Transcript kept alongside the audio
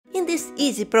In this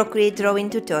easy Procreate drawing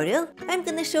tutorial, I'm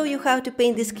gonna show you how to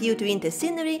paint this cute winter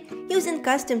scenery using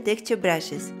custom texture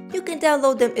brushes. You can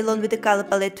download them along with the color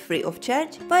palette free of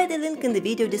charge via the link in the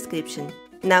video description.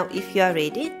 Now if you are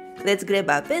ready, let's grab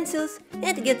our pencils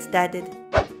and get started.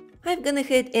 I've gone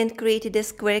ahead and created a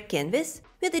square canvas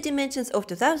with the dimensions of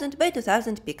 2000 by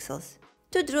 2000 pixels.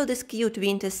 To draw this cute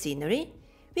winter scenery,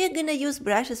 we are gonna use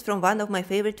brushes from one of my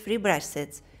favorite free brush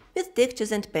sets with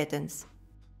textures and patterns.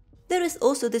 There is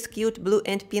also this cute blue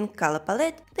and pink color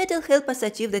palette that will help us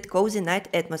achieve that cozy night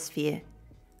atmosphere.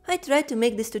 I tried to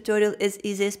make this tutorial as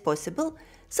easy as possible,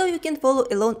 so you can follow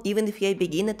along even if you're a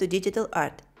beginner to digital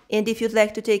art. And if you'd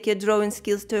like to take your drawing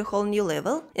skills to a whole new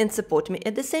level and support me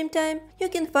at the same time, you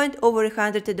can find over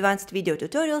 100 advanced video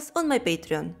tutorials on my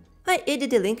Patreon. I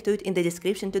added a link to it in the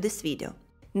description to this video.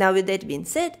 Now with that being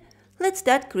said, let's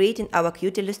start creating our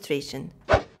cute illustration.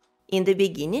 In the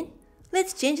beginning,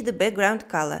 let's change the background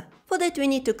color. For that we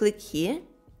need to click here,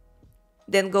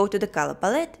 then go to the color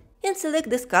palette and select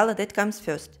this color that comes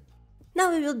first.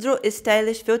 Now we will draw a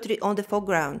stylish fir tree on the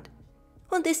foreground,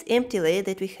 on this empty layer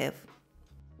that we have.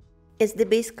 As the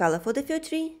base color for the fir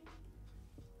tree,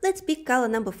 let's pick color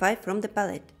number 5 from the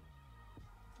palette.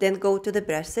 Then go to the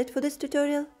brush set for this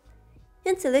tutorial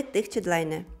and select textured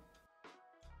liner.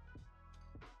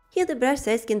 Here the brush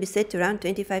size can be set to around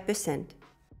 25%.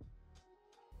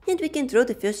 And we can draw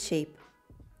the first shape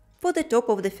for the top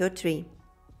of the fir tree.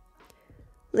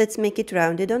 Let's make it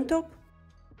rounded on top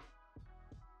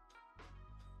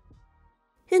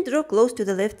and draw close to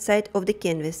the left side of the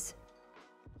canvas.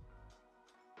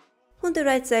 On the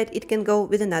right side it can go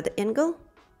with another angle.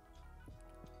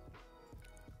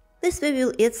 This way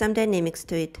we'll add some dynamics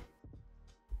to it.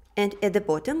 And at the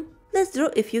bottom, let's draw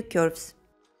a few curves.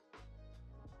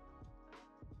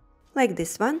 Like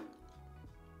this one.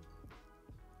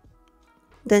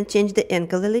 Then change the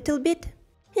angle a little bit,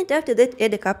 and after that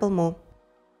add a couple more.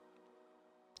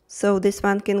 So this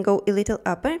one can go a little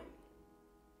upper,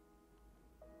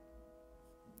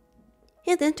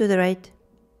 and then to the right.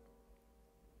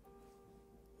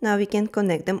 Now we can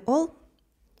connect them all,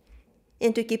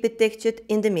 and to keep it textured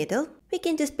in the middle, we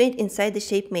can just paint inside the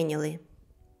shape manually,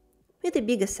 with a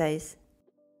bigger size.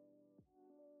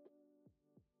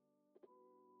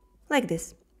 Like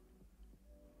this.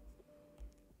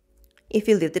 If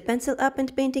you lift the pencil up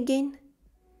and paint again,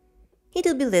 it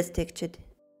will be less textured.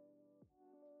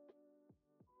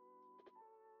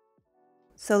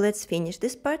 So let's finish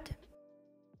this part.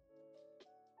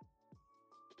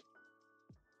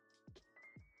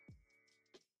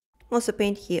 Also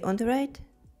paint here on the right.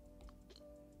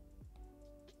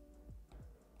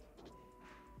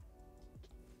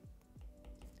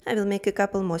 I will make a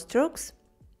couple more strokes.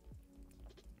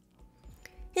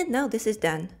 And now this is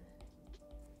done.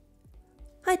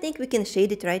 I think we can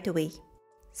shade it right away.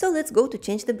 So let's go to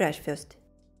change the brush first.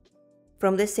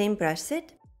 From the same brush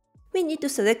set, we need to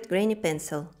select grainy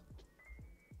pencil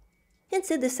and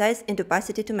set the size and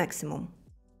opacity to maximum.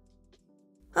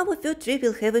 Our fir tree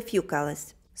will have a few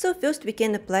colors, so first we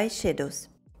can apply shadows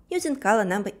using color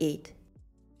number 8.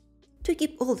 To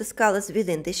keep all these colors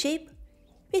within the shape,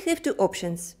 we have two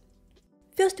options.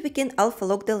 First we can alpha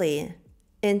lock the layer,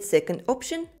 and second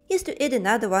option is to add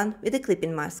another one with a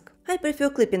clipping mask. I prefer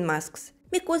clipping masks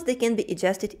because they can be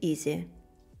adjusted easier.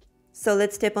 So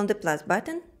let's tap on the plus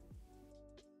button,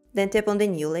 then tap on the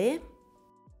new layer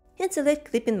and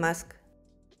select clipping mask.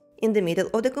 In the middle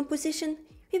of the composition,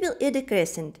 we will add a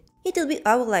crescent. It will be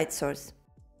our light source.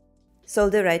 So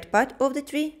the right part of the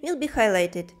tree will be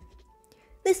highlighted.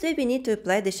 This way we need to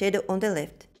apply the shadow on the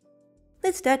left.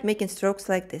 Let's start making strokes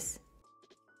like this.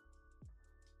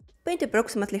 Paint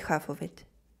approximately half of it.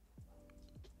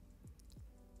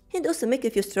 And also make a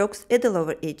few strokes at the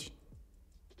lower edge.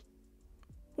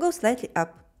 Go slightly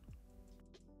up.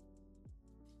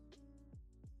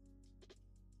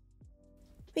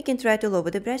 We can try to lower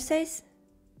the brush size,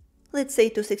 let's say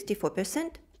to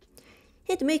 64%,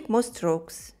 and make more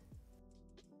strokes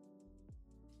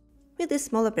with a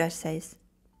smaller brush size.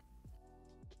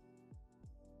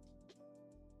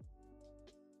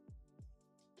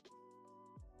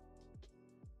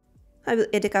 I will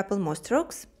add a couple more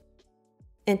strokes.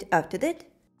 And after that,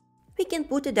 we can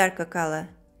put a darker color.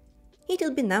 It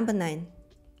will be number 9.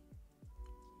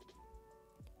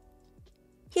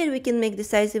 Here we can make the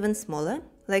size even smaller,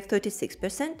 like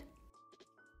 36%,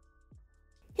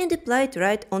 and apply it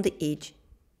right on the edge,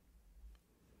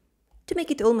 to make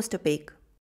it almost opaque.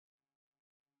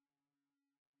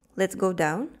 Let's go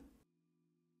down.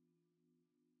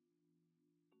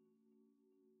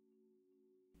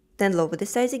 Then lower the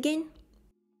size again.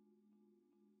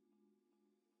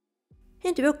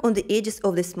 And work on the edges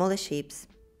of the smaller shapes.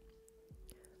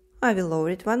 I will lower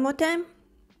it one more time.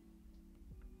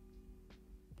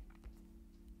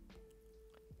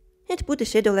 And put a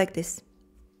shadow like this.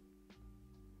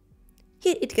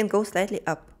 Here it can go slightly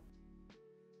up.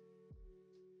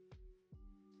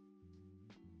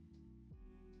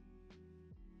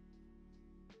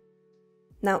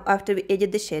 Now after we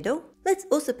added the shadow, let's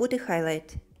also put a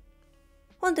highlight.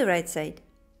 On the right side.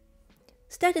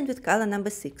 Starting with color number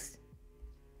 6.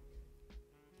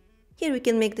 Here we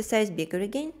can make the size bigger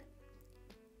again,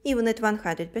 even at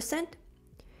 100%,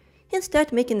 and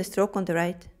start making a stroke on the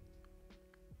right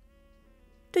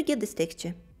to get this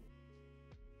texture.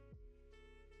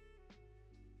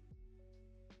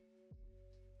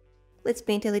 Let's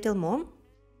paint a little more,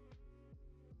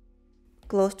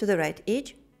 close to the right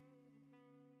edge,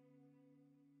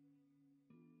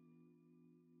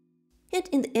 and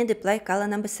in the end apply color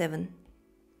number 7,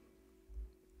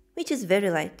 which is very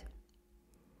light.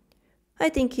 I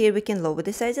think here we can lower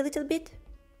the size a little bit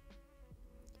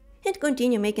and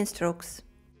continue making strokes.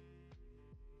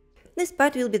 This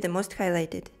part will be the most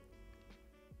highlighted.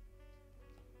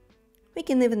 We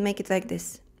can even make it like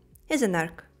this, as an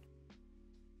arc.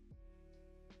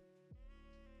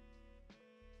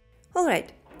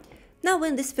 Alright, now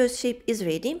when this first shape is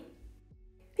ready,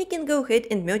 we can go ahead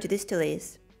and merge these two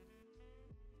layers.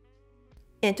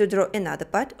 And to draw another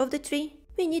part of the tree,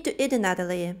 we need to add another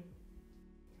layer.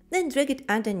 Then drag it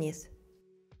underneath.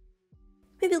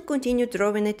 We will continue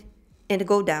drawing it and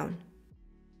go down.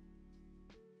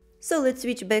 So let's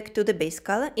switch back to the base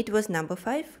color, it was number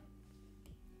 5.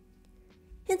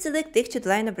 And select textured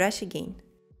liner brush again.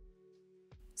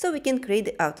 So we can create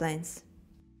the outlines.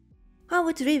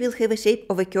 Our tree will have a shape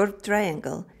of a curved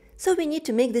triangle, so we need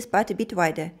to make this part a bit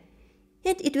wider.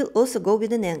 And it will also go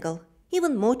with an angle,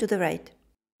 even more to the right.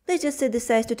 Let's just set the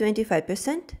size to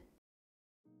 25%.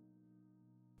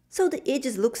 So the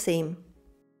edges look same.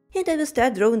 And I will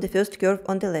start drawing the first curve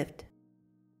on the left.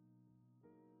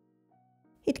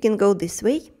 It can go this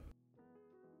way,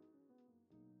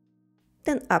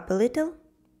 then up a little.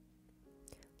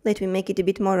 Let me make it a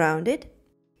bit more rounded,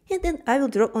 and then I will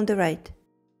draw on the right.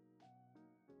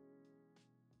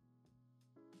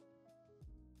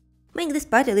 Make this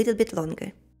part a little bit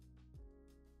longer.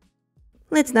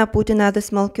 Let's now put another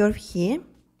small curve here.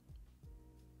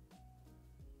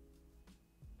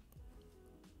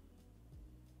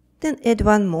 Then add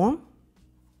one more.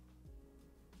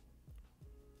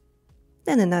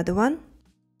 Then another one.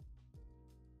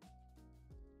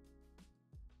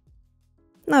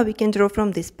 Now we can draw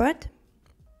from this part.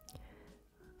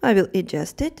 I will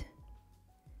adjust it.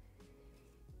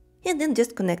 And then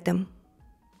just connect them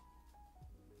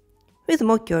with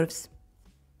more curves.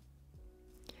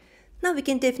 Now we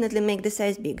can definitely make the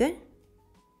size bigger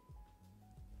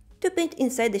to paint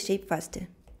inside the shape faster.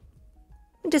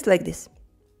 Just like this.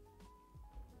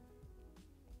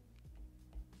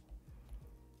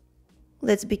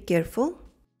 Let's be careful.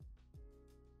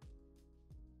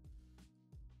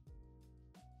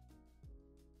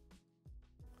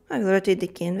 I will rotate the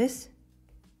canvas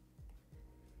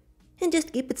and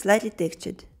just keep it slightly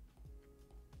textured.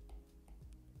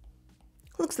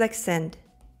 Looks like sand.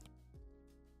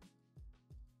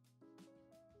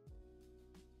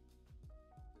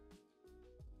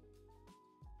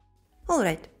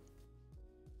 Alright.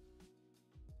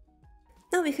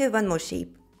 Now we have one more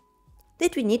shape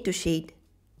that we need to shade.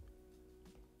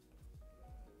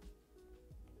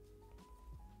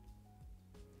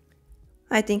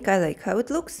 I think I like how it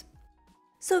looks,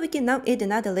 so we can now add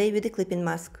another layer with a clipping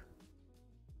mask,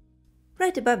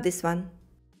 right above this one.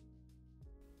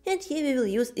 And here we will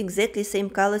use exactly same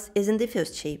colors as in the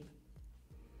first shape.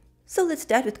 So let's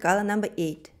start with color number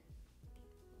 8.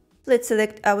 Let's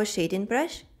select our shading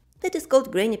brush, that is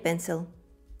called Grainy Pencil,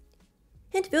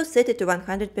 and we'll set it to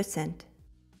 100%.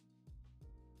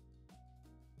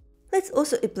 Let's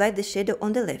also apply the shadow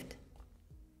on the left,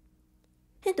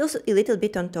 and also a little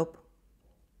bit on top.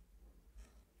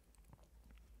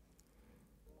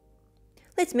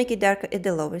 Let's make it darker at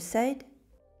the lower side.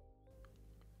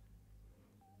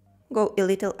 Go a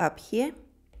little up here.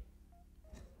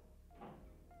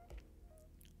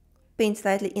 Paint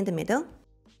slightly in the middle,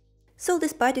 so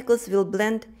these particles will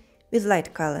blend with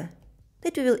light color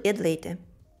that we will add later.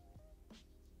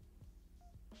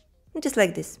 Just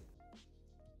like this.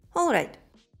 Alright.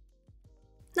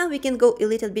 Now we can go a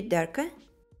little bit darker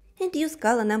and use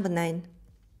color number 9.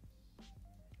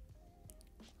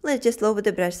 Let's just lower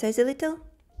the brush size a little.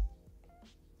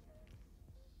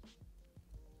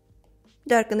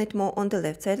 Darken it more on the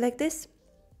left side like this.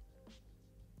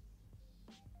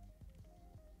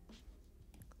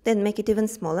 Then make it even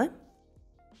smaller.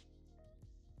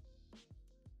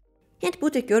 and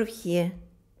put a curve here.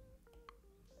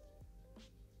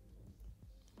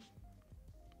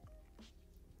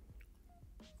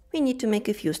 We need to make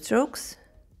a few strokes.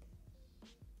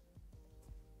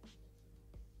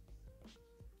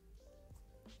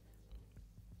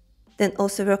 Then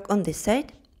also work on this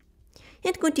side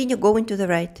and continue going to the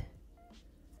right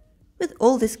with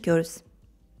all these curves.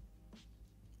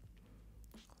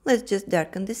 Let's just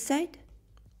darken this side.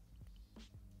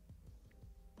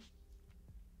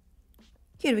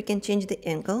 Here we can change the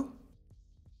angle.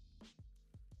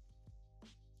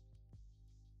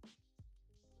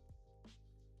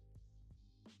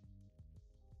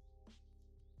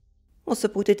 Also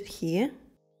put it here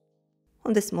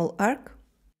on the small arc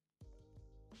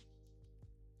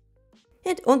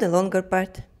and on the longer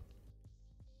part.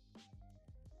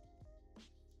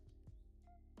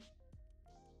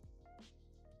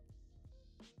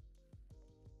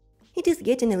 It is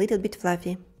getting a little bit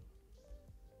fluffy.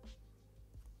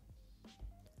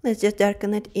 Let's just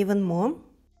darken it even more.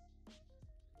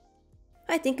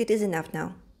 I think it is enough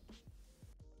now.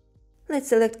 Let's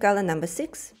select color number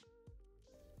 6,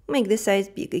 make the size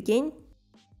big again,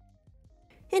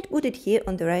 and put it here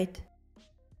on the right.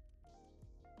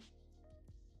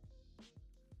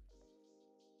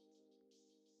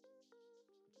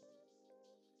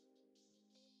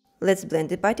 Let's blend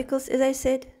the particles as I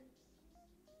said.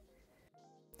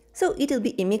 So it'll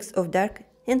be a mix of dark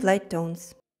and light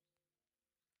tones.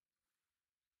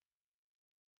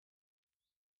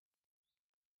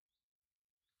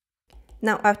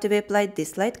 Now after we applied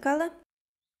this light color,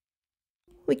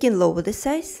 we can lower the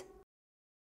size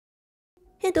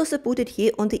and also put it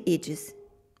here on the edges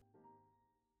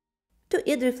to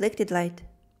add reflected light.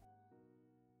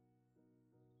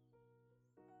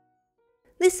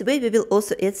 This way we will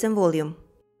also add some volume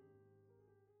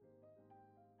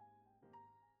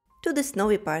to the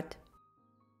snowy part.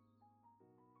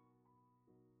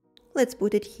 Let's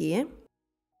put it here.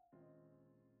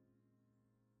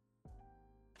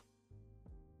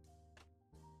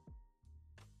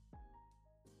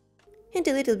 And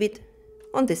a little bit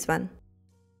on this one.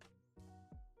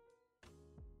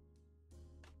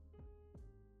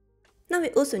 Now we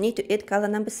also need to add color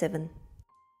number 7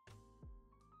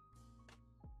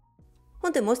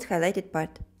 on the most highlighted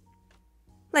part,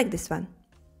 like this one.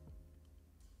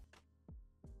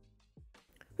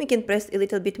 We can press a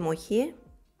little bit more here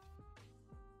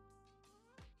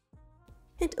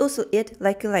and also add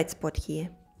like a light spot here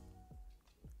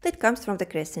that comes from the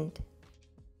crescent.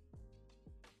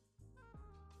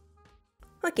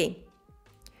 Okay,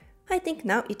 I think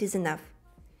now it is enough.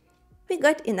 We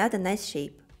got another nice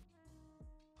shape.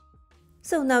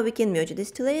 So now we can merge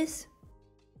these two layers.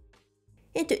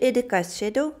 And to add a cast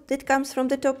shadow that comes from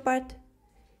the top part,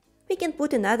 we can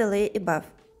put another layer above.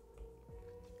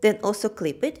 Then also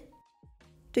clip it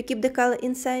to keep the color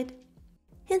inside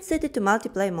and set it to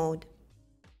multiply mode.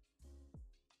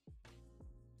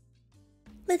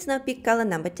 Let's now pick color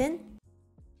number 10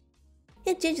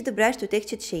 and change the brush to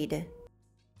textured shader.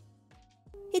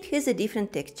 It has a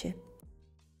different texture.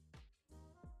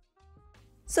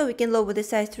 So we can lower the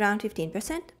size to around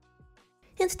 15%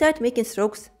 and start making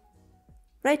strokes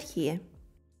right here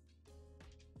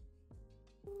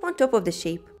on top of the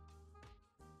shape.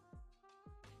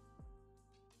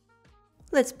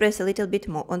 Let's press a little bit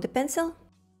more on the pencil.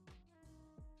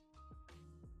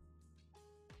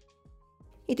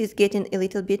 It is getting a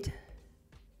little bit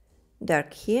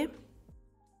dark here.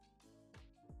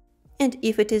 And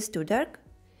if it is too dark,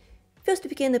 first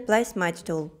we can apply smudge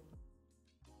tool.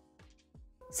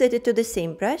 Set it to the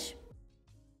same brush.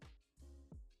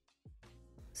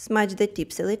 Smudge the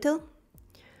tips a little.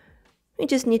 We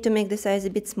just need to make the size a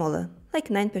bit smaller, like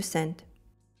 9%.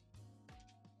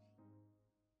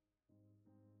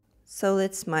 So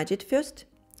let's smudge it first.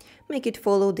 Make it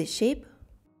follow the shape.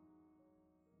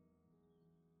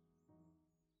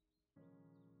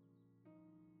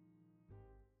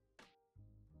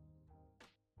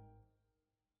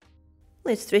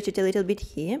 Let's stretch it a little bit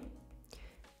here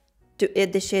to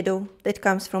add the shadow that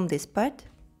comes from this part,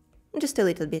 just a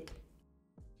little bit.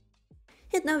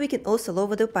 And now we can also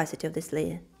lower the opacity of this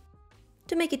layer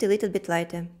to make it a little bit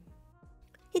lighter.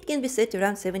 It can be set to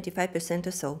around 75%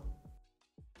 or so.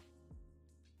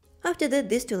 After that,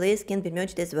 these two layers can be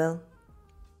merged as well.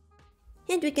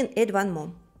 And we can add one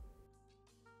more.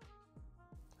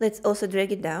 Let's also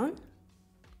drag it down.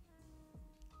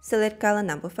 Select color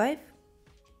number 5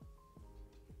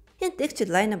 and textured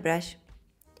liner brush.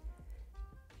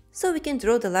 So we can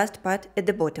draw the last part at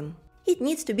the bottom. It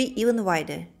needs to be even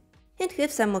wider and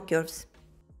have some more curves.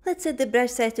 Let's set the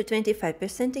brush size to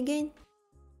 25% again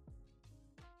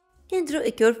and draw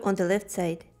a curve on the left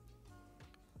side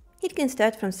It can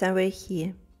start from somewhere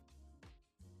here.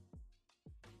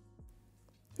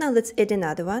 Now let's add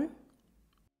another one.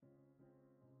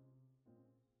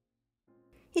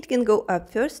 It can go up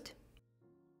first.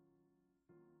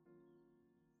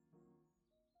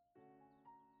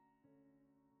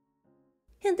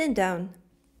 And then down.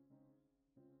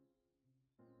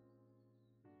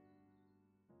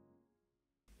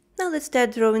 Now let's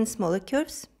start drawing smaller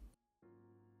curves.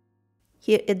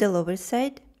 Here at the lower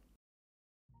side.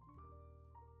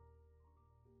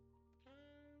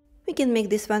 We can make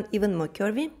this one even more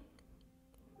curvy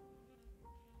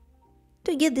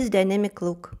to get this dynamic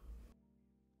look.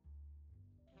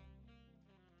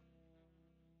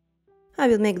 I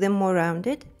will make them more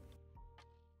rounded.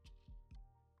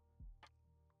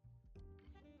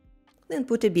 Then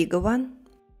put a bigger one.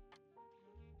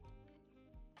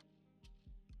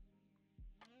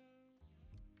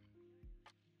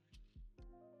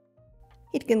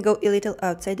 It can go a little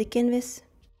outside the canvas.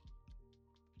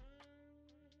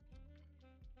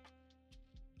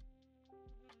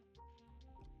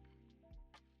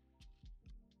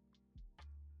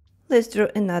 Let's draw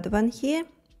another one here.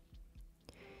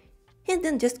 And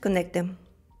then just connect them.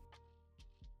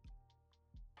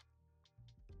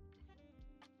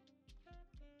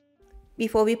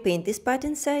 Before we paint this part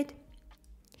inside,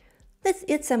 let's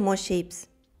add some more shapes.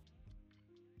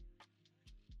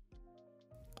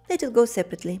 Let it go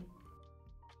separately.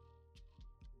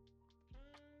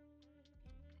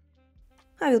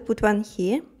 I will put one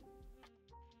here,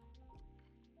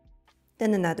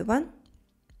 then another one,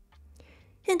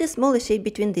 and a smaller shape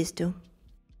between these two.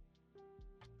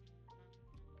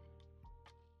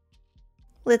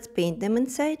 Let's paint them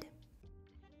inside.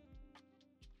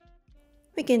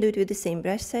 We can do it with the same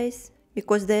brush size,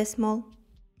 because they are small.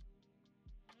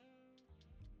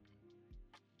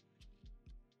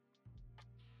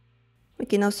 We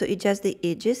can also adjust the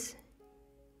edges,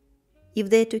 if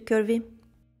they are too curvy.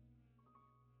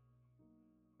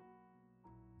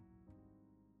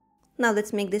 Now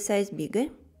let's make the size bigger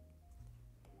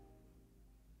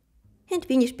and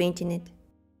finish painting it.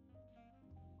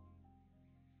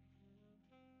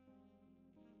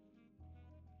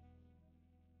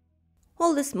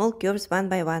 All the small curves one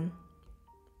by one.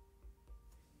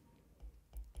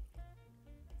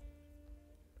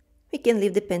 We can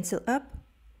lift the pencil up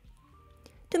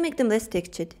to make them less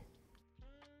textured.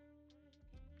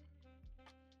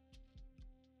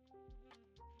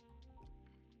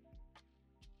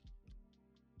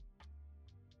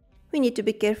 We need to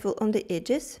be careful on the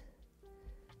edges,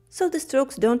 so the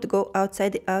strokes don't go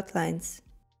outside the outlines.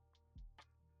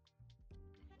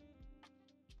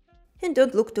 And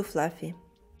don't look too fluffy.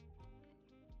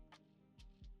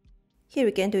 Here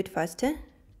we can do it faster.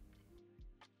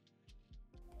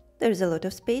 There is a lot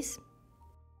of space.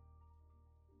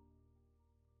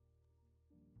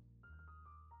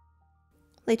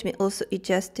 Let me also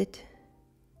adjust it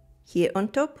here on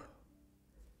top,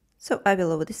 so I will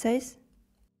lower the size.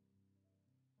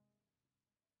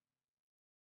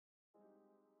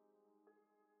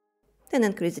 Then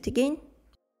increase it again.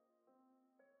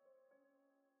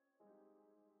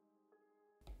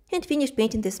 And finish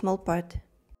painting the small part.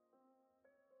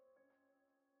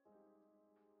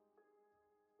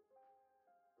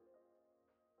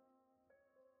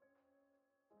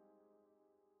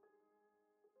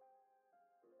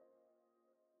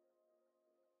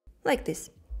 Like this.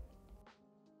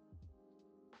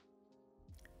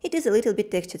 It is a little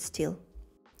bit textured still.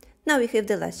 Now we have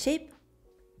the last shape,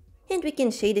 and we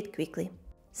can shade it quickly,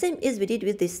 same as we did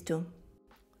with these two.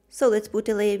 So let's put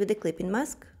a layer with the clipping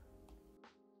mask.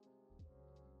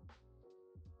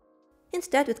 And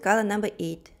start with color number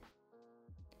 8.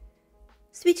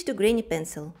 Switch to grainy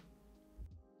pencil.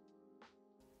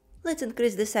 Let's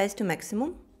increase the size to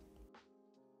maximum.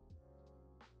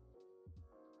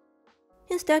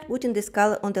 And start putting this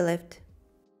color on the left.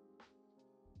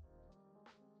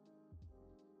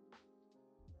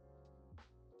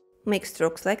 Make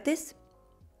strokes like this.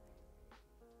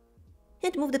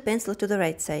 And move the pencil to the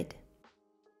right side.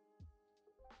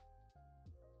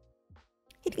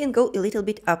 It can go a little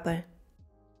bit upper.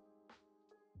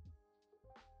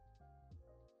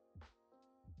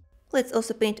 Let's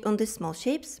also paint on these small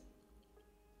shapes.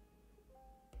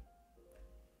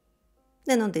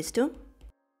 Then on these two.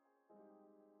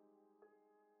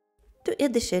 To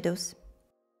add the shadows.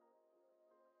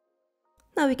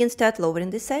 Now we can start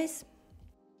lowering the size.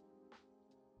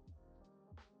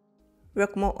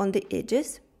 Work more on the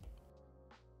edges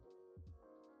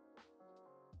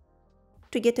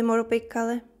to get a more opaque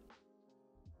color.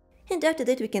 And after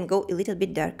that we can go a little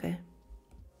bit darker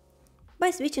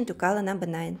by switching to color number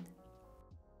 9.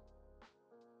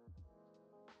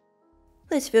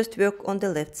 Let's first work on the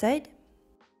left side,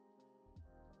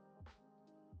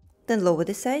 then lower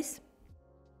the size,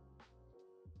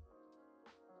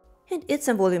 and add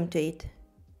some volume to it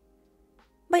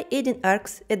by adding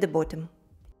arcs at the bottom.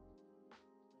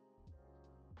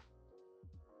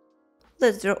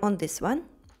 Let's draw on this one.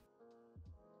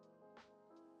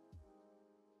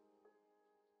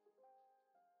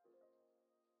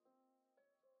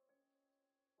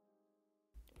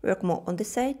 Work more on the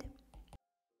side.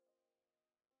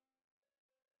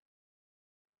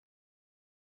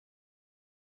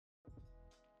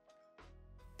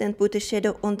 Then put a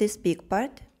shadow on this big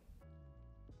part.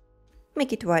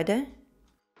 Make it wider.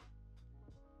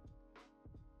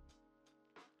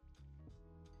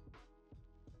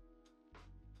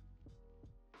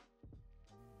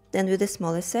 Then with a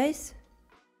smaller size,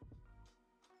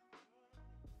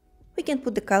 we can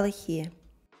put the color here.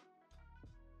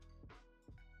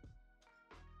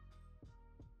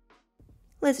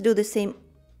 Let's do the same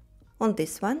on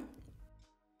this one.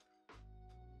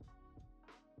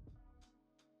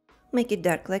 Make it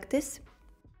dark like this.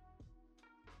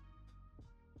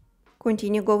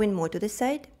 Continue going more to the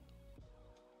side.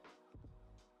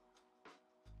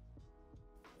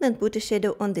 Then put a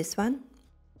shadow on this one.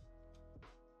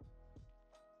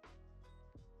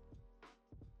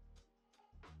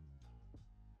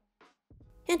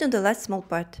 And on the last small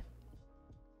part,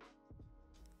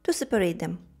 to separate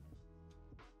them.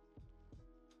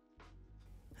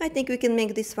 I think we can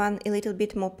make this one a little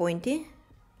bit more pointy,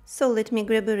 so let me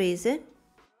grab a razor,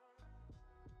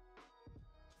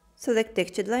 select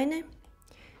textured liner,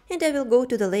 and I will go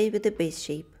to the layer with the base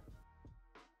shape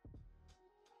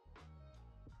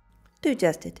to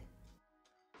adjust it.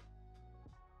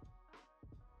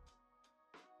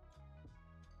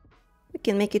 We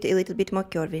can make it a little bit more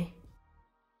curvy.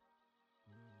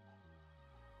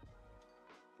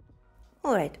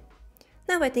 Alright,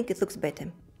 now I think it looks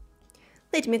better.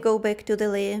 Let me go back to the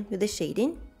layer with the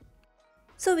shading,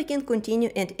 so we can continue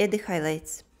and add the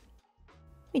highlights.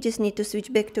 We just need to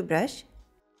switch back to brush.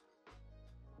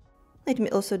 Let me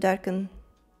also darken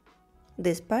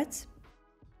these parts.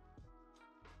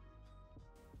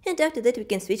 And after that we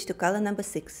can switch to color number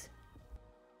 6.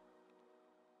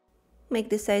 Make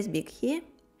the size big here.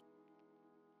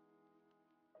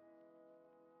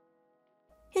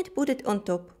 And put it on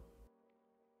top.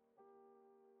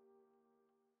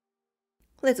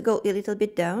 Let's go a little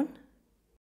bit down.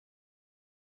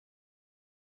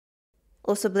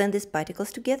 Also blend these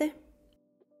particles together.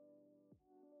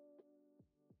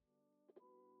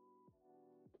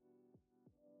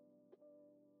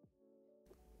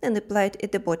 Then apply it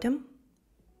at the bottom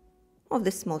of the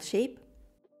small shape.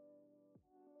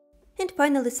 And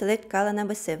finally select color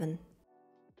number 7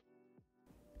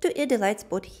 to add a light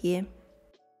spot here.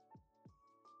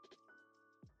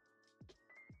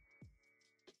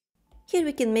 Here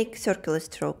we can make circular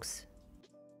strokes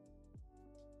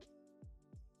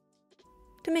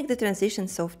to make the transition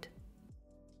soft.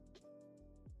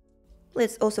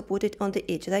 Let's also put it on the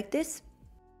edge like this.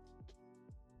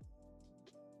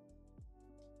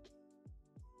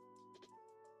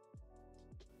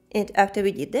 And after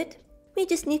we did that, we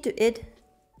just need to add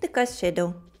the cast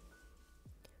shadow.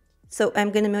 So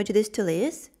I'm gonna merge these two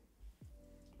layers,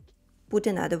 put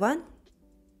another one,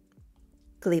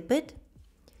 clip it,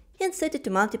 and set it to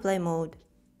multiply mode.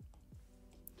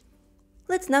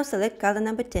 Let's now select color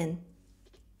number 10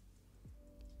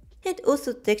 and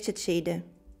also textured shader.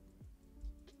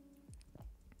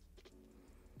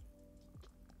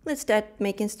 Let's start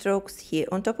making strokes here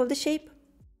on top of the shape.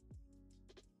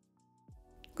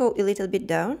 Go a little bit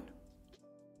down,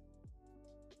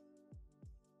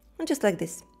 and just like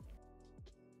this.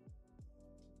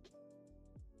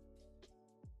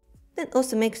 Then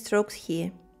also make strokes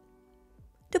here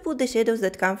to put the shadows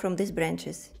that come from these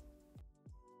branches.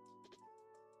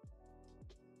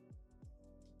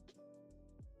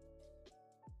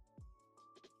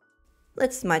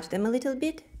 Let's smudge them a little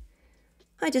bit.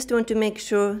 I just want to make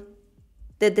sure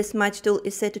that the smudge tool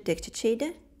is set to texture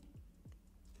shader.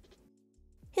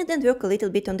 And then work a little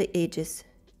bit on the edges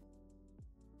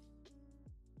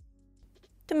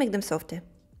to make them softer.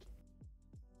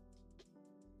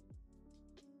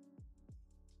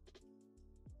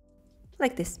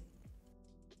 Like this.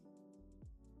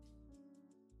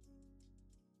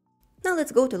 Now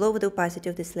let's go to lower the opacity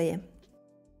of this layer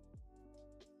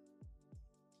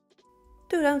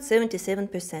to around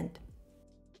 77%.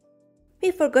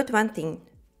 We forgot one thing.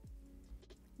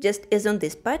 Just as on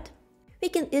this part, we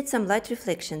can add some light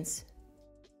reflections.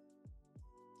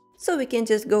 So we can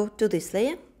just go to this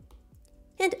layer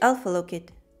and alpha lock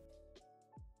it.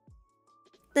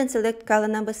 Then select color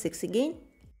number 6 again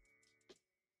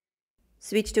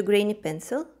Switch to grainy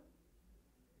pencil,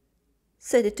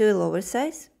 set it to a lower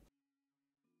size,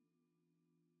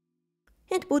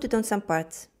 and put it on some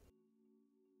parts.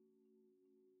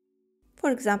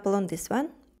 For example, on this one,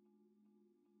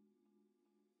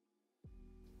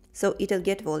 so it'll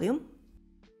get volume.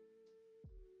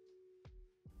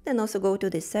 Then also go to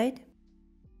this side.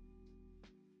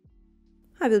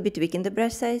 I will be tweaking the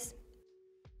brush size,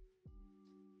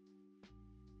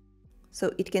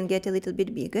 so it can get a little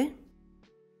bit bigger.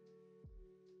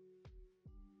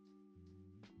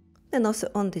 Then also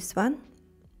on this one,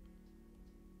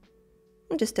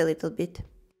 just a little bit.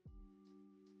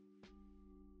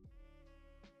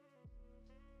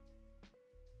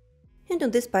 And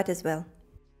on this part as well.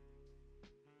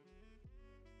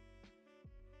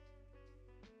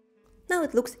 Now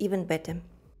it looks even better.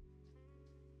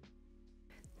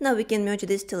 Now we can merge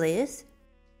these two layers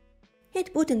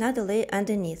and put another layer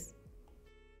underneath.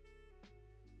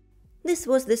 This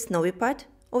was the snowy part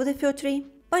of the fir tree,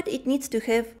 but it needs to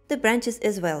have the branches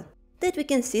as well, that we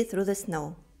can see through the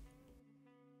snow.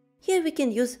 Here we can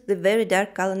use the very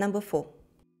dark color number 4.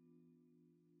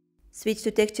 Switch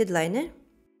to textured liner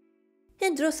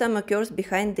and draw some more curves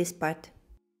behind this part.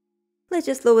 Let's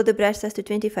just lower the brush size to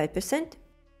 25%.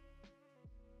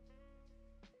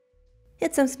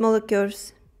 Add some smaller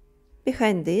curves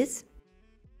behind this.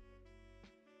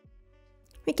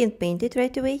 We can paint it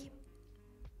right away.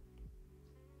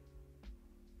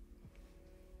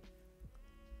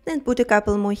 Then put a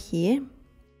couple more here,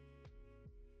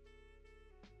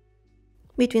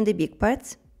 between the big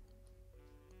parts.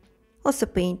 Also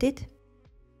paint it.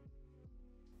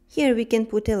 Here we can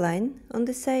put a line on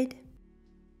the side.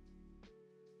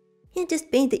 And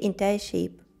just paint the entire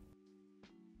shape.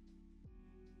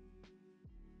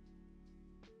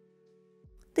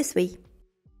 This way.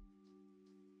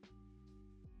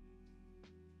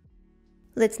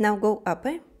 Let's now go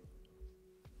upper.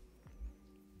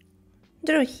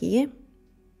 Draw here.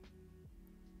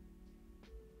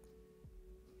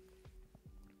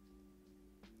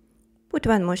 Put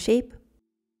one more shape.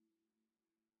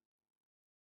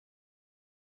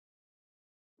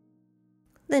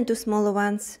 Then two smaller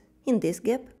ones in this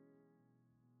gap.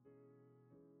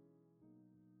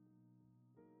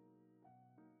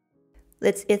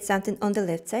 Let's add something on the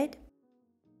left side.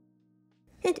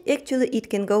 And actually it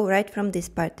can go right from this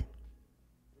part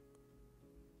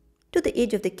to the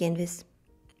edge of the canvas.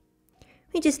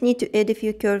 We just need to add a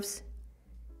few curves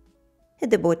at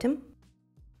the bottom.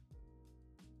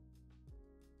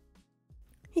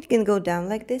 It can go down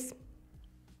like this.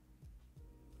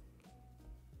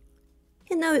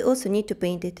 And now we also need to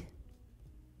paint it.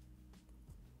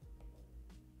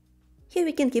 Here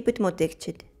we can keep it more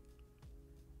textured.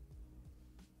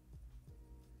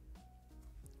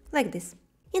 Like this.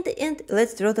 In the end,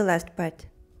 let's draw the last part.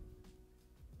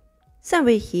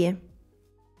 Somewhere here.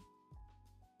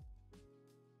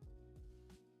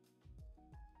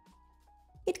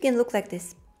 It can look like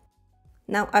this.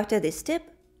 Now after this step,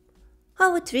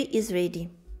 our tree is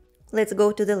ready. Let's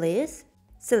go to the layers,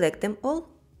 select them all,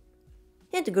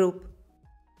 and group.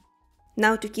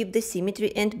 Now to keep the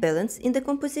symmetry and balance in the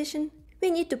composition, we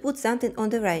need to put something on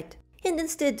the right. And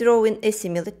instead drawing a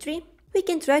similar tree, we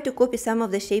can try to copy some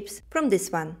of the shapes from this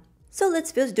one. So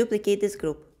let's first duplicate this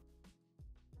group.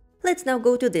 Let's now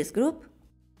go to this group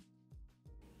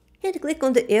and click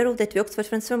on the arrow that works for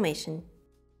transformation.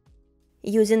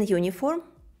 Using uniform,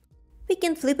 we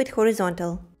can flip it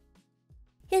horizontal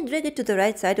and drag it to the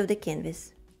right side of the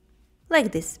canvas,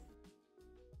 like this.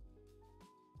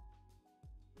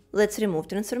 Let's remove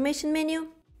transformation menu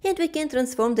and we can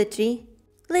transform the tree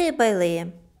layer by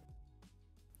layer.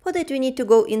 For that we need to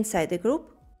go inside the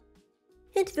group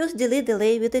and first delete the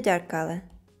layer with the dark color,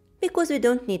 because we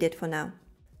don't need it for now.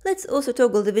 Let's also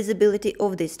toggle the visibility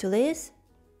of these two layers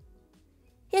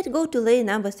and go to layer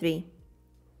number 3.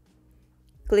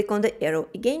 Click on the arrow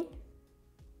again,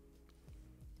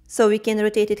 so we can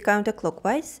rotate it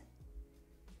counterclockwise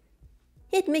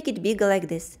and make it bigger like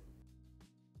this.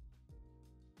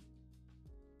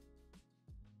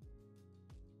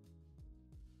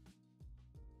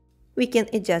 We can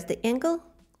adjust the angle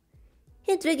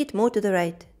and drag it more to the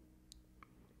right.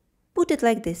 Put it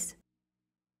like this,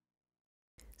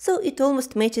 so it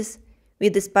almost matches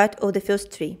with this part of the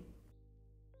first tree.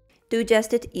 To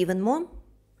adjust it even more,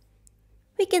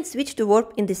 we can switch to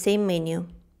warp in the same menu.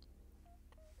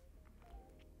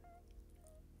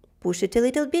 Push it a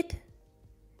little bit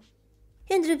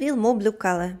and reveal more blue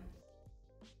color.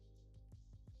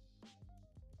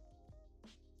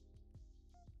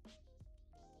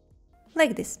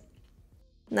 Like this.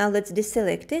 Now let's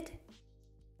deselect it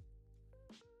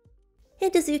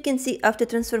And as you can see after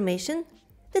transformation,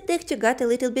 the texture got a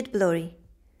little bit blurry,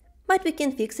 but we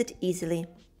can fix it easily.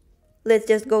 Let's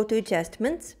just go to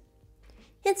Adjustments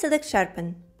and select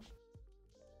Sharpen.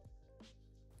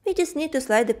 We just need to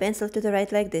slide the pencil to the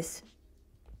right like this,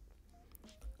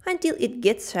 until it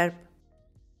gets sharp.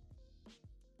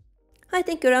 I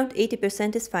think around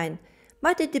 80% is fine,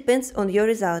 but it depends on your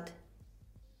result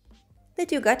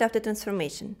that you got after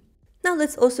transformation. Now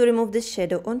let's also remove this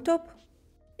shadow on top.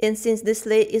 And since this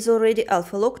layer is already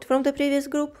alpha locked from the previous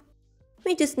group,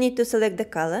 we just need to select the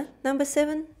color, number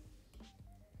 7,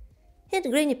 and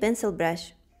grainy pencil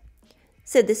brush.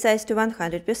 Set the size to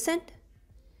 100%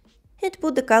 and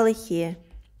put the color here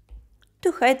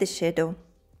to hide the shadow.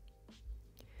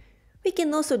 We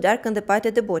can also darken the part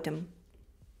at the bottom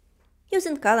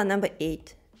using color number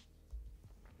 8.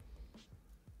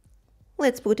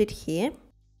 Let's put it here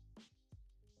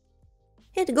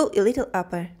and go a little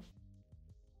upper,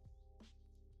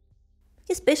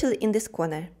 especially in this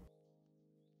corner.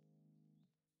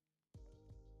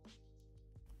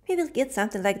 We will get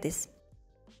something like this.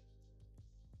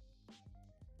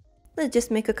 Let's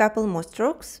just make a couple more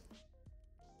strokes.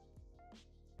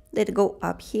 Let's go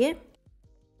up here.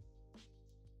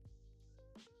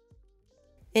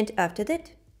 And after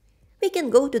that, we can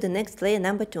go to the next layer,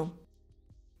 number 2.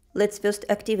 Let's first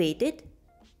activate it,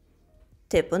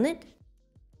 tap on it,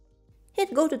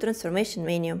 and go to Transformation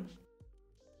menu.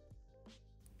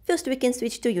 First we can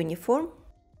switch to Uniform,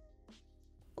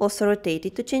 also rotate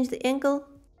it to change the angle,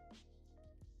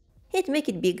 and make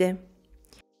it bigger.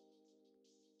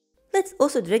 Let's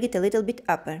also drag it a little bit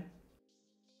upper.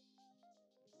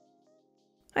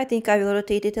 I think I will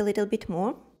rotate it a little bit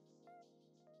more.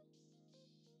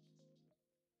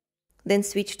 Then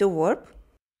switch to Warp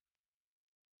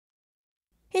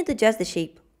and adjust the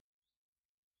shape.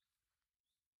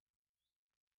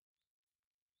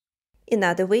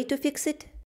 Another way to fix it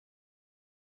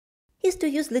is to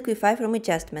use Liquify from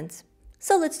Adjustments.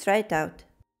 So let's try it out.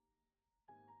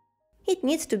 It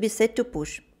needs to be set to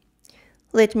push.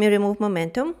 Let me remove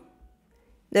momentum.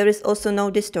 There is also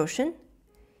no distortion,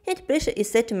 and pressure is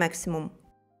set to maximum.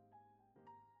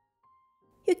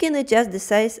 You can adjust the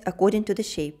size according to the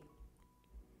shape.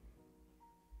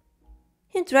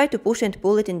 And try to push and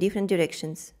pull it in different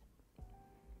directions.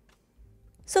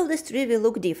 So this tree will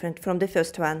look different from the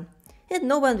first one, and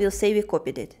no one will say we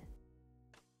copied it.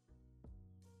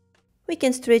 We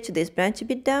can stretch this branch a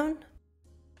bit down,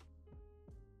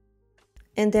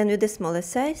 and then with the smaller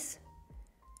size,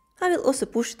 I will also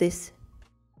push this.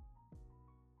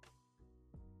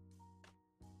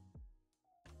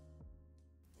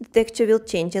 The texture will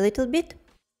change a little bit,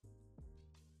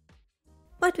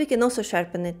 but we can also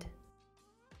sharpen it.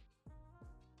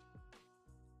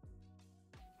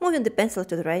 Moving the pencil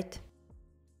to the right.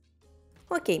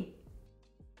 Okay.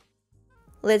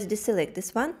 Let's deselect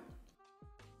this one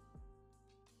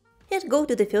and go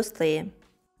to the first layer.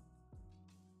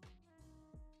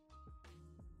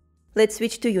 Let's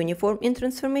switch to Uniform in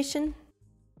Transformation.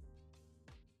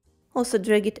 Also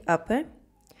drag it upper,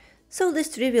 so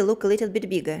this tree will look a little bit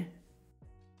bigger.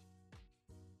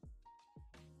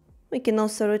 We can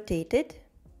also rotate it.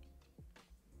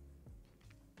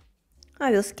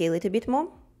 I will scale it a bit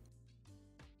more.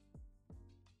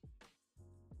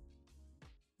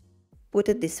 Put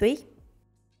it this way.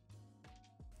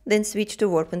 Then switch to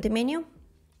Warp in the menu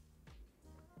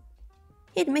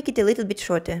and make it a little bit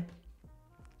shorter.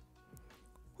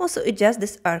 Also adjust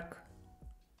this arc,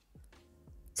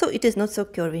 so it is not so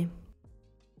curvy.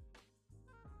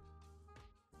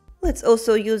 Let's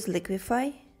also use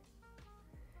Liquify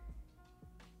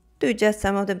to adjust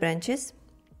some of the branches.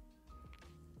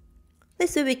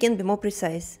 This way we can be more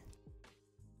precise.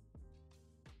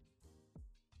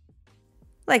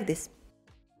 Like this.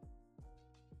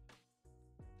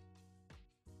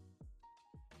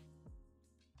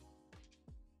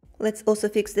 Let's also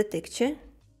fix the texture.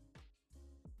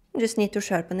 Just need to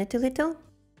sharpen it a little.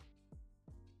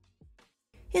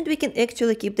 And we can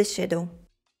actually keep the shadow.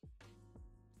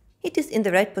 It is in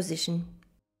the right position.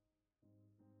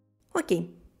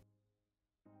 Okay.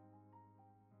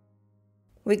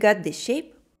 We got this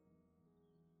shape.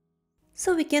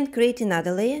 So we can create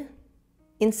another layer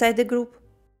inside the group.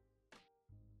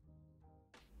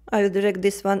 I will drag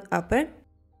this one upper,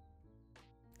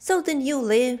 so the new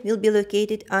layer will be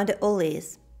located under all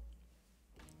layers.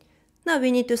 Now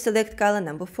we need to select color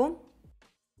number 4,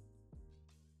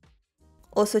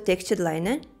 also textured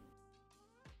liner,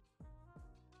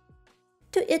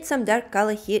 to add some dark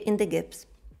color here in the gaps.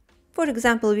 For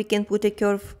example, we can put a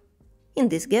curve in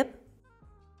this gap,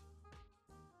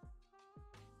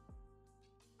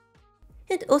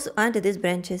 and also under these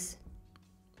branches.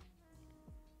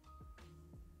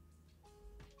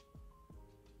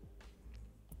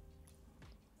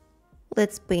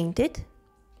 Let's paint it.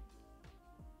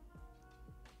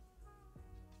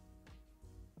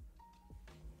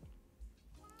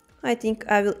 I think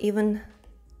I will even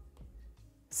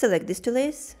select these two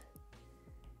layers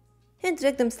and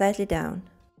drag them slightly down.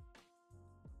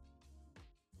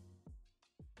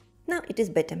 Now it is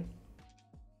better.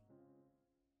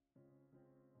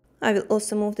 I will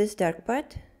also move this dark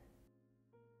part.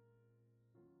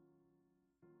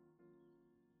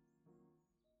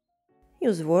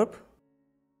 Use warp.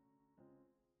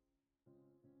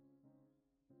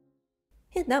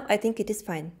 And now I think it is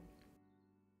fine.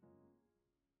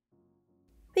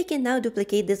 We can now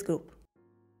duplicate this group.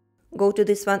 Go to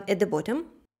this one at the bottom.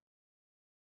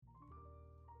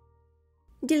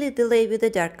 Delete the layer with the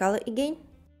dark color again.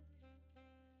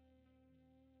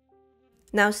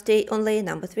 Now stay on layer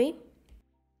number 3.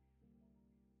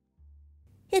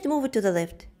 And move it to the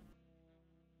left.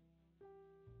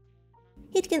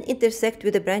 It can intersect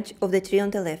with the branch of the tree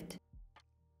on the left.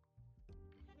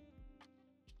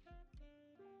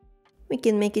 We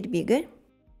can make it bigger.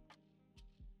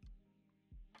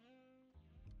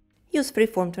 Use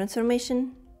freeform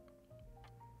transformation.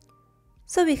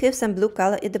 So we have some blue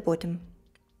color at the bottom.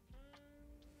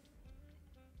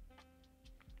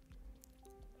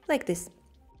 Like this.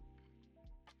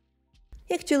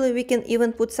 Actually, we can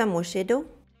even put some more shadow.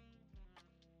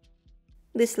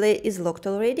 This layer is locked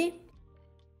already.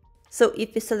 So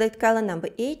if we select color number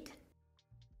 8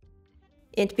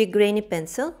 and pick grainy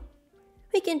pencil,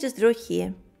 we can just draw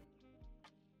here.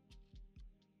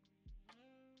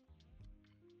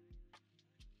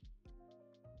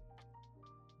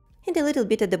 And a little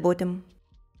bit at the bottom.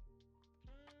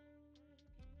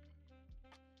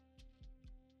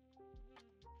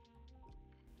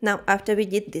 Now after we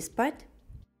did this part,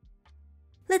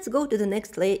 let's go to the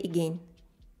next layer again.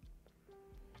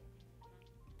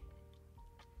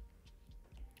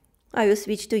 I will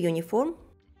switch to uniform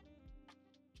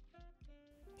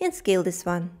and scale this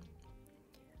one.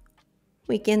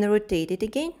 We can rotate it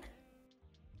again.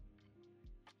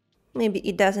 Maybe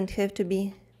it doesn't have to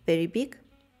be very big.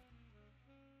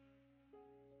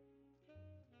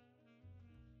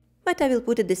 But I will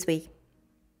put it this way.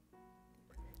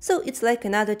 So it's like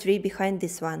another tree behind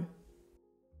this one.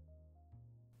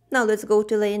 Now let's go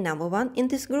to layer number 1 in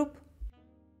this group.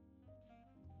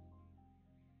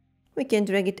 We can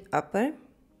drag it upper,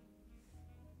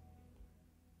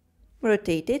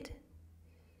 rotate it,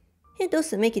 and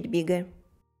also make it bigger.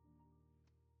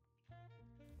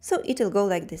 So it will go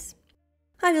like this.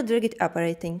 I will drag it upper,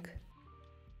 I think.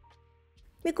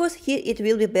 Because here it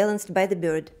will be balanced by the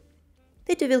bird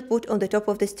that we will put on the top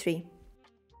of this tree.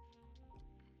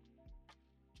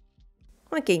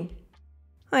 Okay,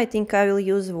 I think I will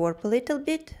use warp a little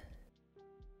bit.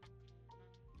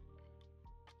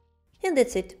 And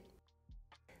that's it.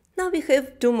 Now we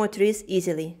have 2 more trees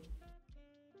easily.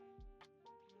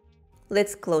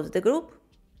 Let's close the group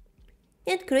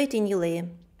and create a new layer.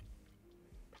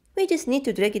 We just need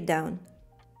to drag it down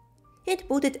and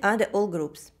put it under all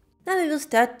groups. Now we will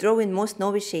start drawing more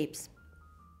snowy shapes.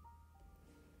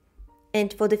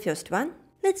 And for the first one,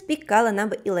 let's pick color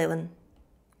number 11.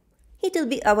 It will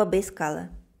be our base color.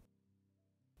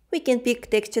 We can pick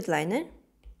textured liner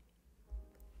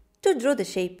to draw the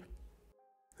shape.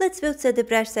 Let's first set the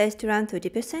brush size to around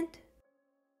 30%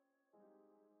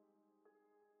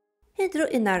 and draw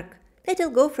an arc that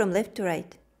will go from left to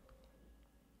right.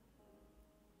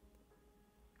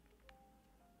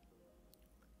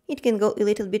 It can go a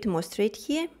little bit more straight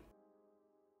here.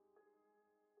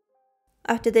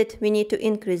 After that, we need to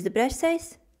increase the brush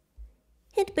size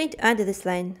and paint under this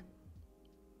line.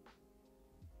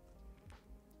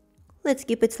 Let's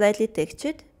keep it slightly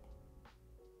textured.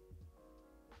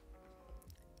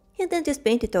 And then just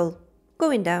paint it all,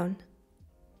 going down.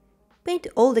 Paint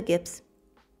all the gaps.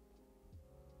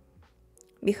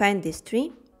 Behind this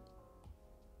tree.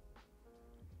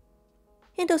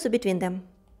 And also between them.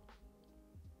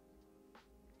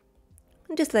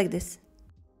 Just like this.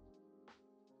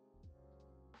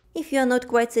 If you are not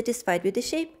quite satisfied with the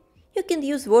shape, you can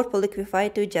use warp or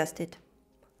liquify to adjust it.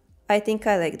 I think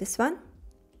I like this one.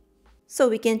 So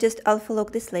we can just alpha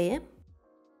lock this layer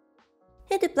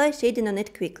and apply shading on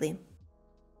it quickly.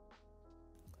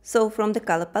 So from the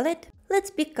color palette, let's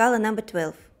pick color number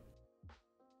 12.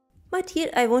 But here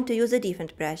I want to use a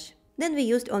different brush than we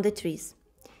used on the trees.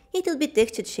 It will be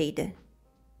textured shader.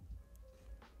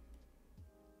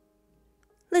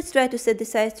 Let's try to set the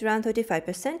size to around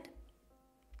 35%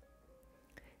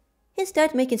 and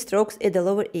start making strokes at the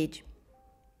lower edge.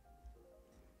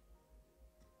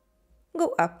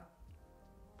 Go up.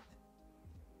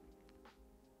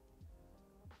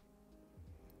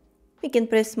 We can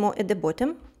press more at the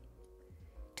bottom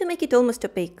to make it almost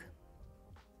opaque.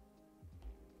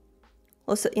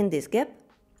 Also in this gap,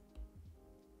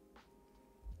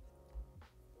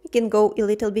 we can go a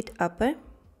little bit upper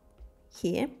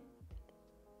here.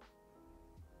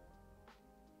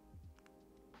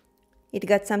 It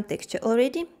got some texture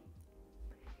already.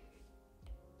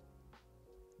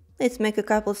 Let's make a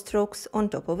couple strokes on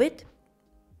top of it.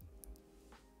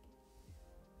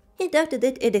 And after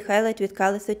that, add a highlight with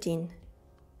color 13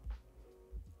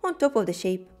 on top of the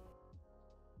shape.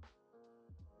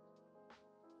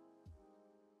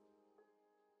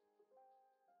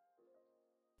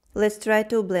 Let's try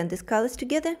to blend these colors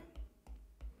together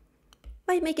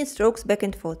by making strokes back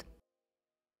and forth.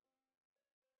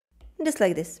 Just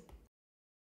like this.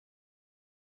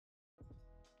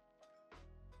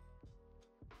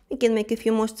 We can make a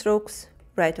few more strokes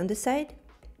right on the side,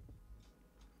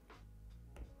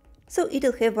 so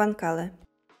it'll have one color.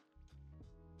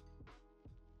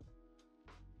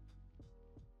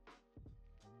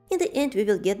 In the end, we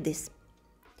will get this.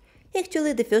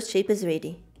 Actually, the first shape is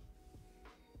ready.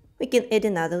 We can add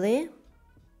another layer,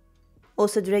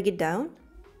 also drag it down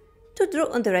to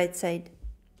draw on the right side.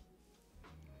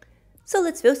 So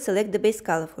let's first select the base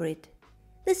color for it.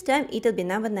 This time it'll be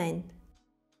number 9.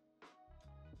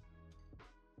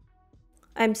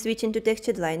 I'm switching to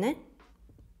textured liner.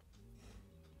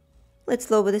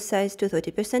 Let's lower the size to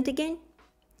 30% again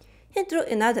and draw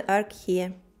another arc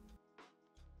here.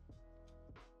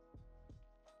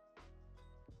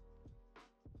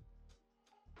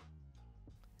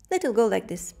 That'll go like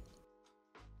this.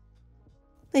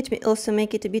 Let me also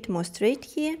make it a bit more straight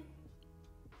here.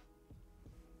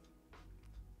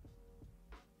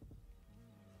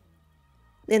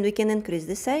 Then we can increase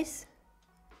the size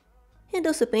and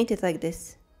also paint it like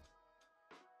this,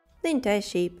 the entire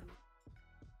shape.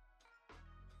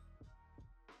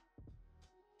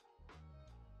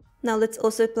 Now let's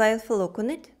also apply alpha lock on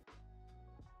it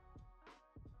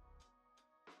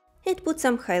and put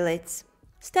some highlights,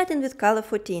 starting with color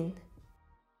 14.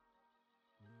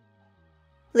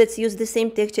 Let's use the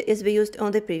same texture as we used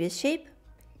on the previous shape,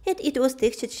 and it was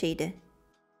textured shader.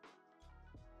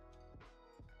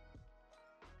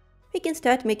 We can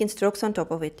start making strokes on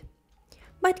top of it,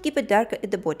 but keep it darker at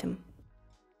the bottom.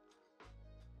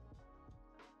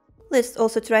 Let's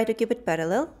also try to keep it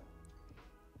parallel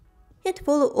and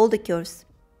follow all the curves.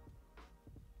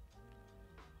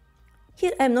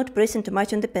 Here I'm not pressing too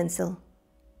much on the pencil,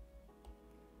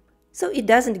 so it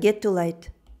doesn't get too light.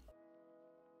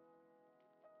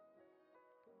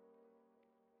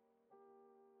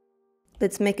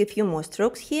 Let's make a few more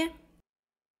strokes here.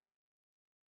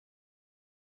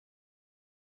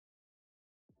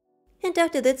 And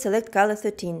after that, select color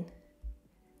 13.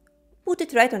 Put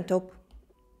it right on top.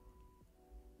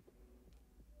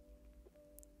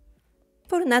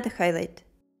 For another highlight.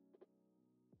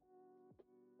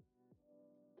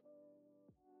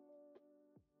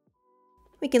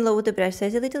 We can lower the brush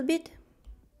size a little bit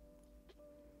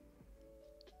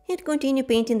and continue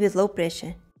painting with low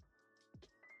pressure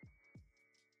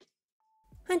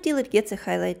until it gets a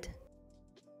highlight.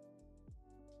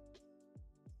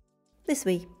 This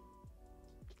way.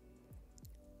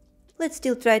 Let's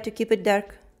still try to keep it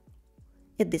dark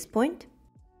at this point.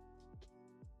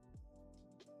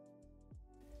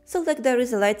 So like there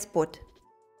is a light spot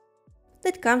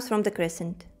that comes from the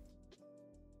crescent.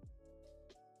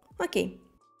 Okay,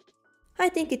 I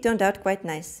think it turned out quite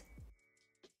nice.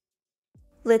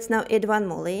 Let's now add one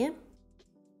more layer.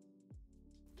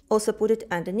 Also put it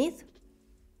underneath.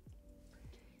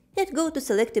 And go to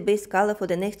select a base color for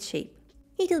the next shape.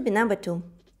 It'll be number 2.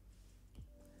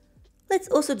 Let's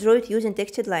also draw it using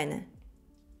textured liner.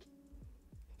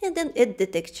 And then add the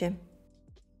texture.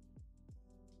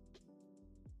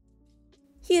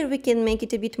 Here we can make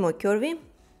it a bit more curvy,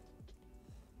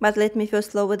 but let me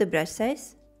first lower the brush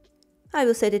size. I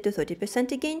will set it to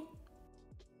 30% again.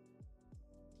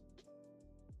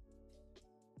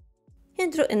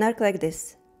 And draw an arc like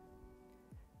this.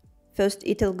 First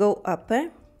it'll go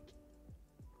upper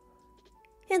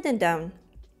and then down.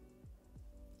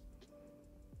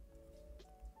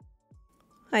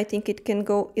 I think it can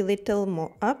go a little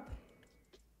more up.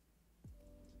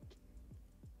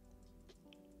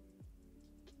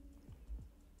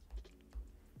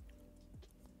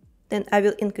 Then I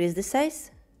will increase the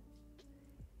size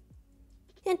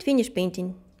and finish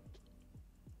painting.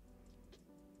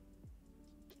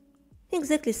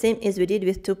 Exactly same as we did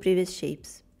with 2 previous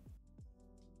shapes.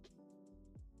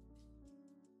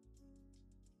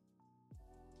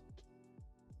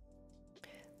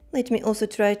 Let me also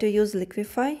try to use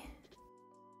liquify.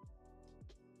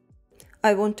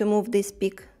 I want to move this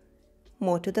peak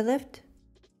more to the left.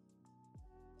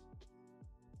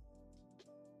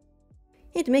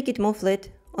 And make it more flat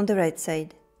on the right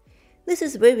side. This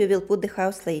is where we will put the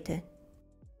house later.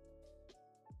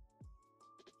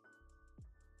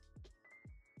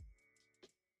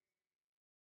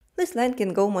 This line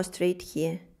can go more straight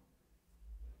here.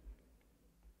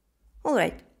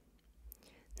 Alright,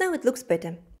 now it looks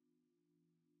better.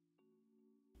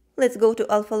 Let's go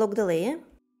to alpha log the layer,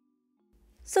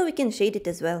 so we can shade it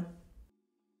as well.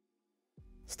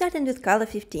 Starting with color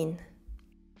 15.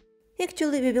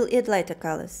 Actually, we will add lighter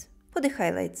colors for the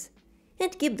highlights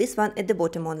and keep this one at the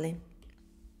bottom only.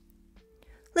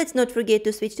 Let's not forget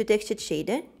to switch to textured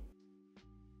shader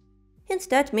and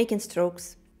start making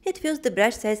strokes. At first, the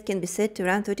brush size can be set to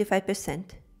around 35%.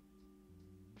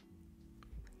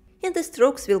 And the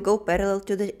strokes will go parallel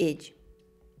to the edge.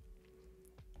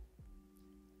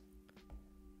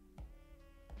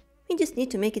 We just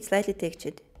need to make it slightly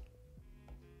textured.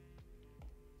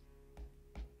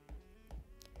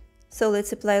 So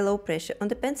let's apply low pressure on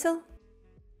the pencil.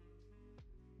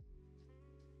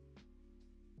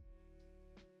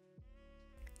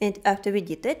 And after we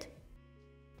did that,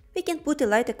 we can put a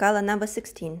lighter color number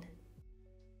 16.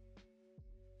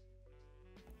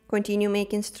 Continue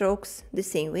making strokes the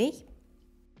same way.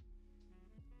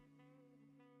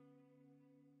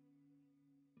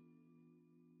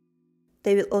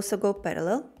 They will also go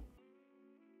parallel.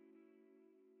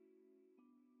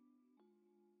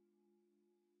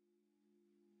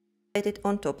 Set it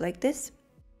on top like this.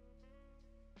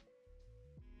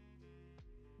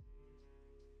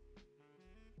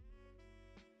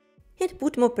 And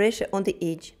put more pressure on the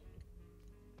edge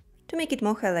to make it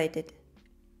more highlighted.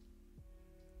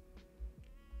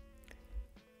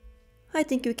 I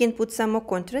think we can put some more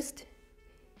contrast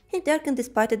and darken this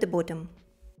part at the bottom.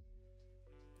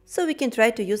 So we can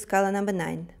try to use color number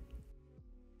 9.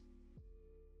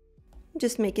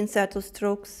 Just making subtle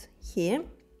strokes here.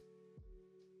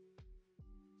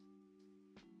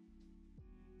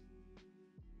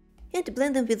 And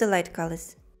blend them with the light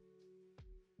colors.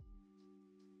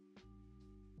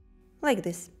 Like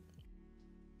this.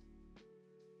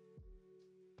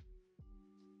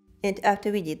 And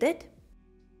after we did that,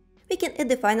 we can add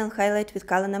the final highlight with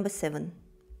color number 7.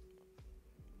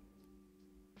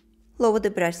 Lower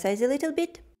the brush size a little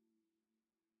bit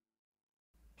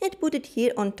and put it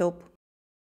here on top.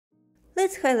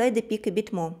 Let's highlight the peak a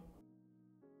bit more,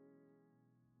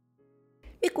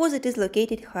 because it is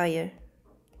located higher,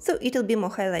 so it'll be more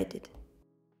highlighted.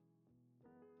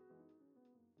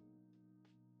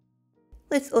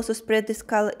 Let's also spread this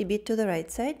color a bit to the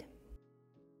right side.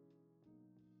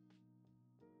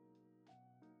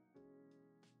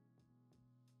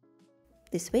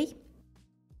 This way.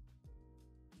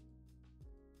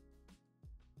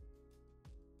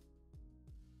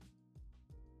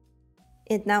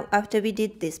 And now after we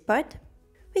did this part,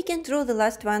 we can draw the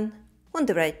last one on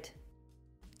the right.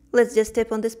 Let's just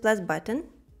tap on this plus button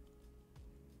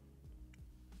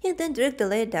and then drag the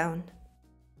layer down.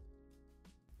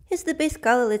 As the base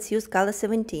color, let's use color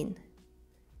 17,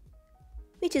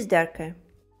 which is darker.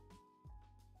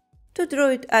 To draw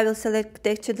it, I will select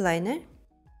textured liner.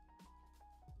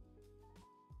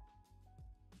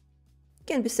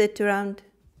 Can be set to around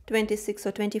 26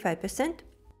 or 25%.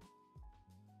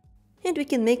 And we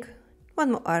can make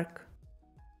one more arc.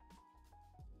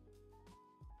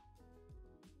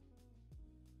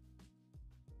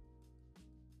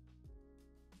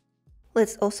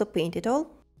 Let's also paint it all.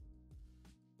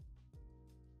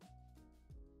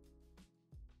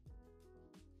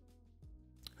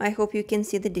 I hope you can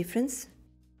see the difference.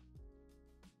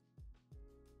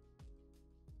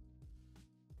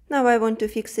 Now I want to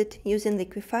fix it using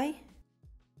Liquify.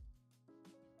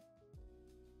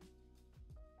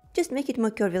 Just make it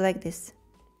more curvy like this.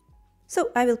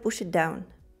 So I will push it down.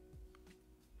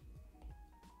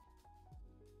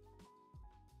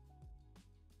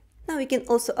 Now we can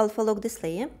also alpha log this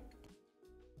layer.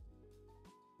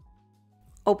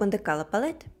 Open the color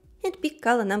palette and pick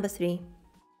color number 3.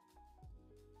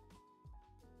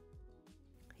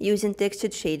 Using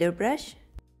textured shader brush,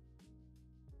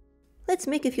 let's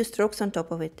make a few strokes on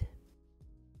top of it.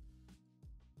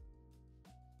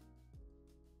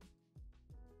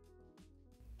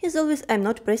 As always, I'm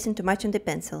not pressing too much on the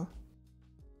pencil.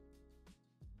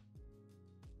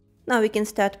 Now we can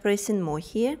start pressing more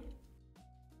here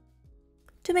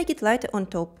to make it lighter on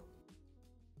top.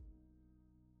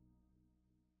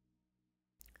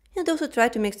 And also try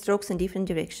to make strokes in different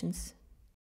directions.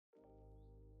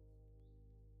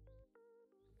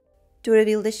 To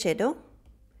reveal the shadow,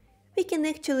 we can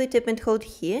actually tap and hold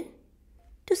here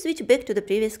to switch back to the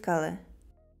previous color.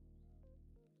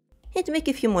 and make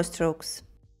a few more strokes.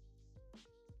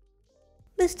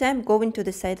 This time going to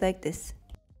the side like this.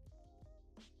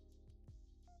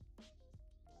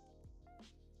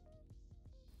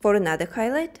 For another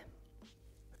highlight,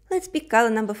 let's pick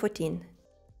color number 14.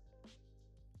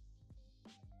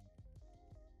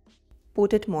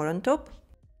 Put it more on top.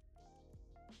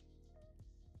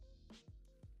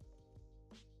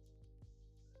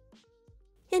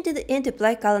 And in the end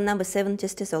apply color number 7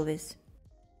 just as always.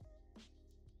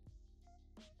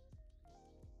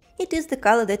 It is the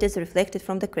color that is reflected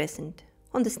from the crescent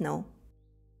on the snow.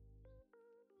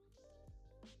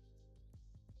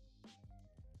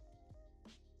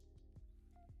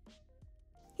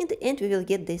 In the end we will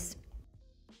get this.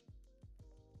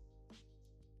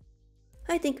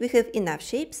 I think we have enough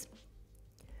shapes,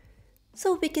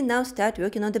 so we can now start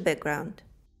working on the background.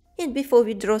 And before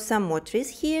we draw some more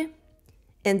trees here,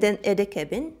 and then add a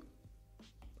cabin,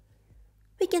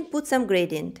 we can put some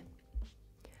gradient.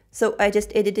 So I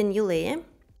just added a new layer,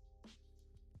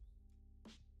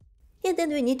 and then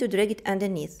we need to drag it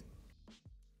underneath.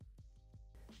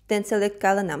 Then select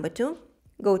color number 2,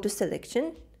 go to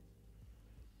selection,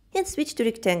 and switch to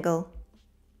rectangle.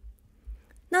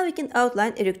 Now we can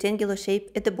outline a rectangular shape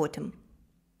at the bottom.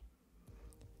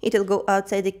 It will go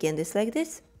outside the canvas like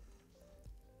this,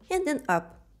 and then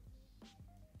up.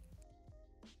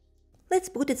 Let's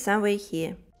put it somewhere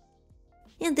here.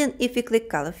 And then if we click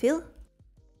color fill,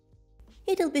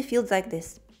 it will be filled like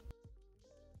this.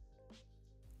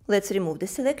 Let's remove the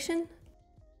selection,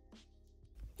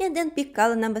 and then pick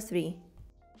color number 3.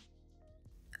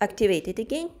 Activate it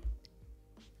again,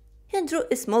 and draw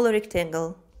a smaller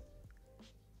rectangle.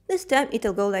 This time it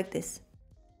will go like this.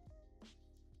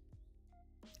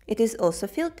 It is also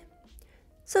filled,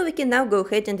 so we can now go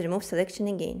ahead and remove selection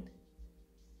again.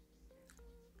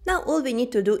 Now all we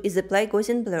need to do is apply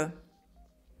Gaussian blur.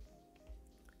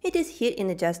 It is here in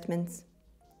adjustments.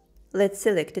 Let's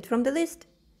select it from the list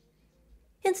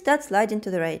and start sliding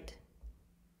to the right.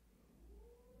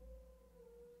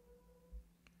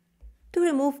 To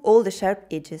remove all the sharp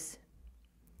edges,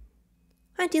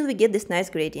 until we get this nice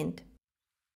gradient.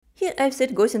 Here I've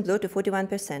set Gaussian blur to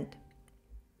 41%.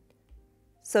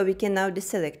 So we can now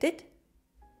deselect it.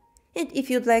 And if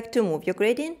you'd like to move your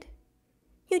gradient,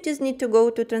 you just need to go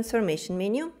to transformation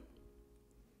menu,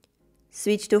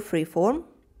 switch to freeform.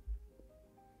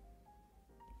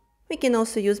 We can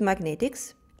also use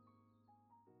magnetics.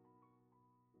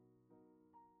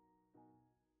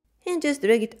 And just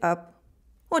drag it up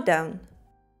or down.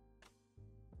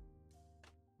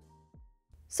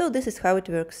 So this is how it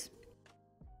works.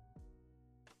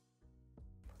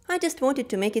 I just wanted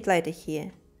to make it lighter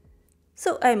here,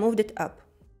 so I moved it up.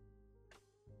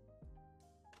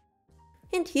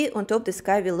 And here on top the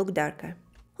sky will look darker.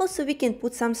 Also we can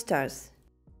put some stars.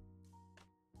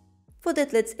 For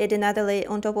that let's add another layer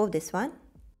on top of this one.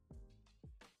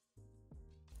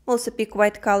 Also pick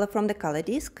white color from the color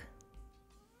disk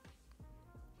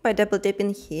by double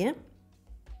tapping here.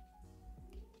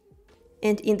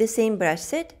 And in the same brush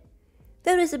set,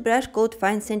 there is a brush called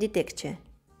Fine Sandy Texture.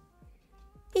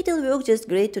 It will work just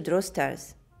great to draw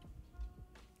stars.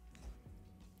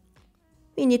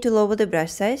 We need to lower the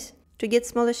brush size to get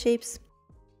smaller shapes.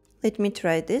 Let me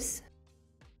try this.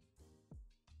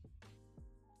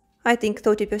 I think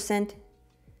 30%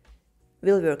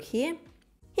 will work here,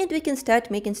 and we can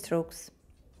start making strokes.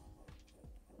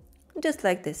 Just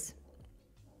like this.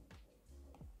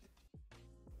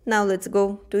 Now let's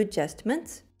go to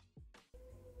adjustments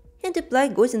and apply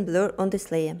Gaussian blur on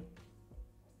this layer.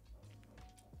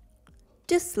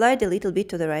 Just slide a little bit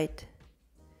to the right,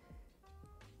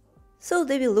 so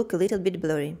they will look a little bit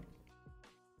blurry.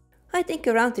 I think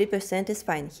around 3% is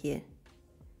fine here.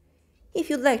 If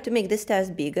you'd like to make the stars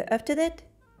bigger after that,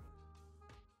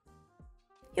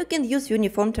 you can use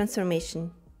uniform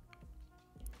transformation.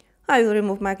 I will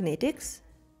remove magnetics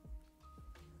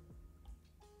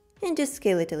and just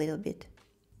scale it a little bit.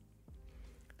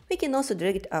 We can also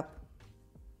drag it up.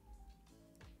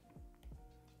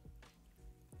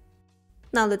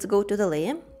 Now let's go to the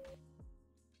layer.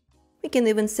 We can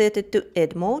even set it to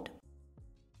add mode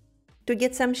to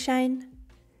get some shine,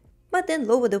 but then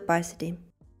lower the opacity.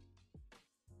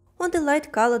 On the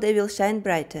light color they will shine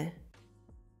brighter.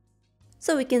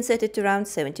 So we can set it to around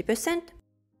 70%.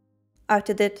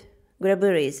 After that, grab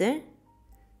a razor,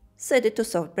 set it to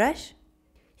soft brush,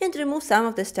 and remove some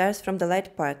of the stars from the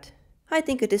light part. I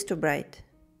think it is too bright.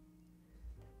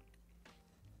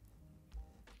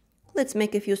 Let's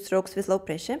make a few strokes with low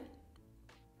pressure.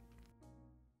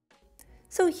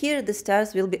 So here the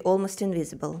stars will be almost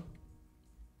invisible.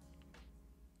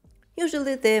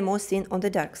 Usually they are more seen on the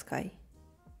dark sky.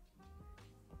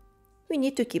 We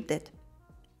need to keep that.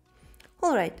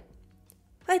 Alright,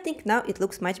 I think now it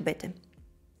looks much better.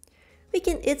 We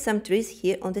can add some trees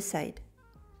here on the side.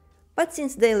 But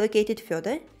since they are located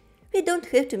further, we don't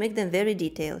have to make them very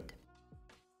detailed.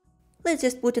 Let's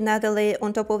just put another layer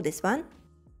on top of this one.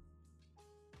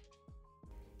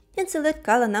 And select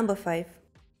color number 5.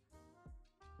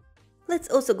 Let's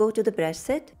also go to the brush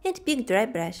set and pick dry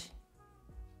brush.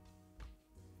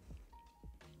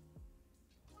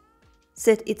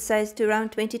 Set its size to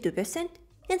around 22%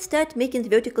 and start making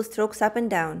vertical strokes up and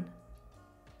down.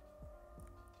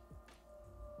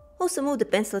 Also move the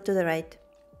pencil to the right.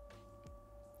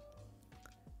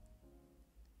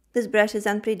 This brush is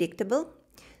unpredictable,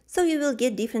 so you will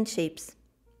get different shapes.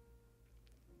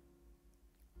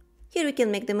 Here we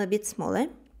can make them a bit smaller.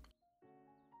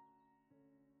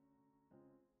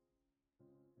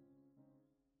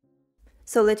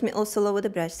 So let me also lower the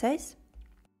brush size.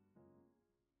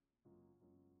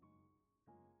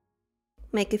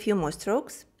 Make a few more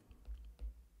strokes.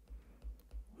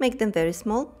 Make them very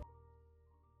small.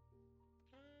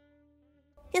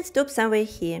 And stop somewhere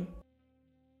here.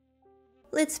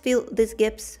 Let's fill these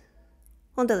gaps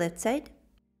on the left side.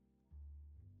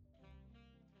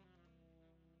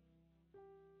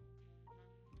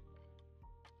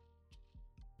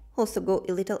 Also go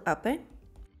a little upper.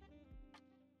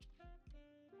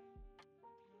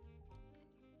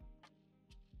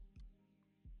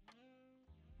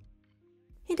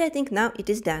 And I think now it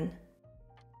is done.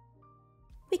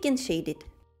 We can shade it.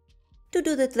 To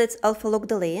do that, let's alpha lock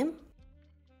the layer.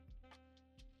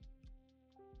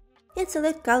 And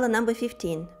select color number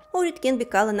 15, or it can be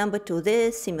color number 2,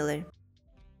 they're similar.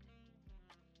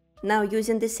 Now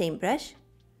using the same brush,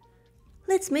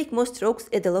 let's make more strokes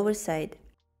at the lower side.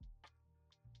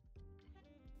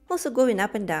 Also going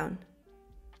up and down,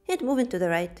 and moving to the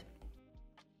right.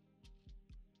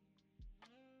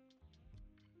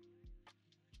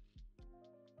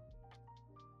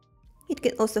 It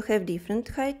can also have different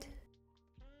height.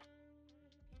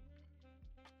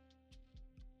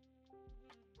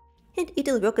 And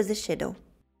it'll work as a shadow.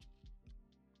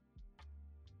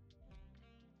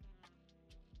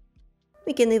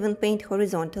 We can even paint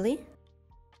horizontally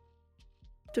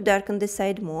to darken the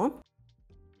side more.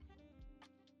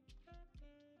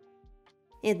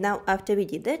 And now after we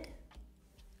did that,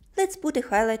 let's put a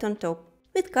highlight on top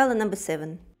with color number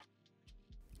 7.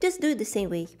 Just do it the same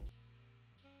way.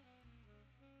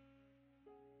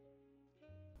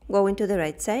 Go into the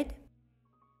right side.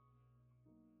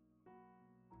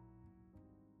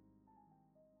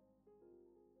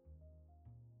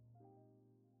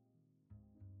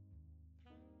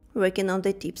 Working on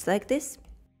the tips like this.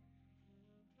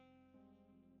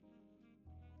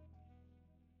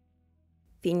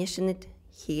 Finishing it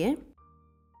here,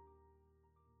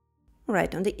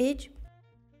 right on the edge.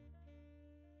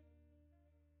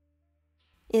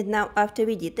 And now after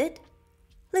we did that,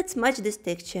 let's match this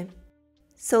texture.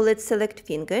 So let's select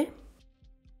finger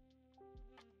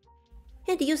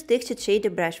and use textured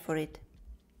shader brush for it.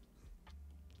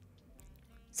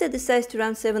 Set the size to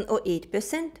around 7 or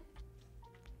 8%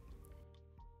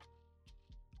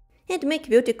 and make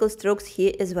vertical strokes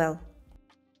here as well.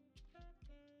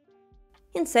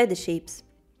 Inside the shapes.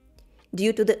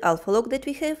 Due to the alpha lock that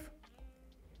we have,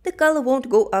 the color won't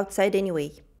go outside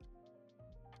anyway.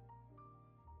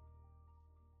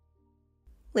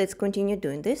 Let's continue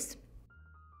doing this.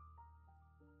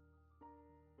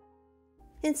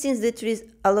 And since the trees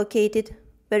are located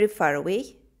very far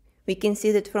away, we can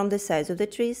see that from the size of the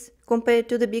trees compared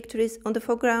to the big trees on the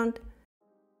foreground,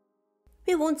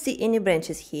 we won't see any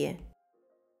branches here.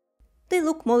 They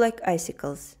look more like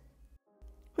icicles.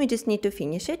 We just need to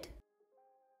finish it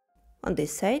on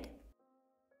this side.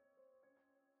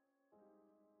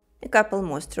 A couple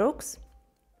more strokes.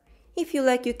 If you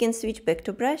like, you can switch back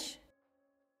to brush.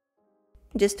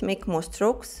 Just make more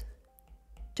strokes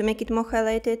to make it more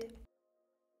highlighted.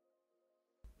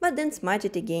 But then smudge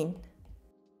it again.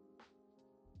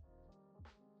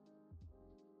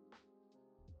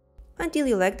 Until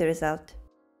you like the result.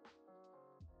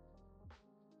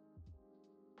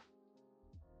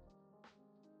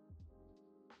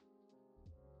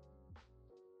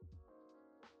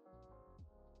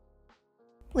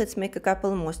 Let's make a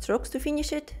couple more strokes to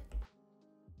finish it.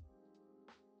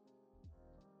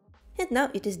 And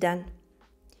now it is done.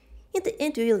 In the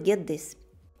end we will get this.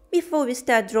 Before we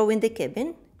start drawing the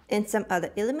cabin and some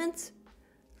other elements,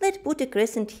 let's put a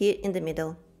crescent here in the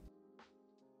middle.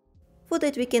 For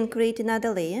that we can create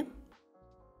another layer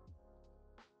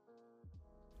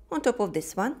on top of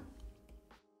this one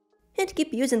and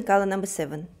keep using color number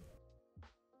 7.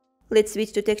 Let's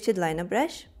switch to textured liner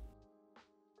brush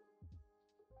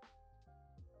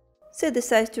Set the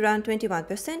size to around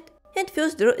 21% and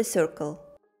first draw a circle.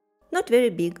 Not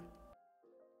very big.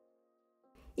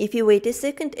 If you wait a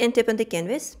second and tap on the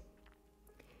canvas,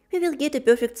 we will get a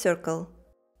perfect circle,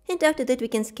 and after that we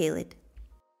can scale it.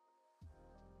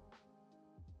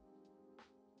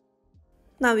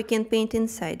 Now we can paint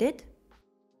inside it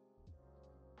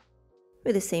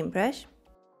with the same brush,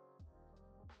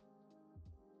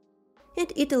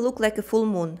 and it'll look like a full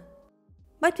moon,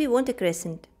 but we want a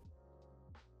crescent.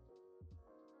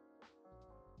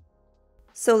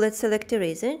 So let's select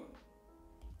eraser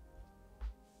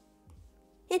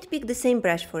and pick the same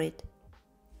brush for it.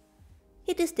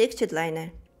 It is textured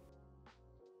liner.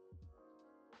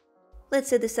 Let's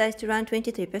set the size to around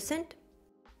 23%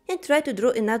 and try to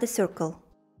draw another circle,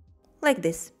 like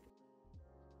this.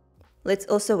 Let's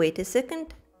also wait a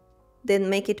second, then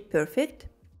make it perfect.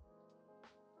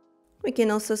 We can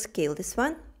also scale this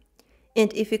one,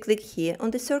 and if we click here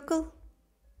on the circle,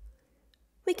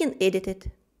 we can edit it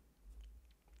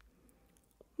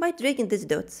by dragging these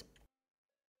dots.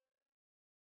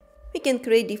 We can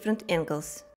create different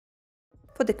angles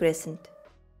for the crescent.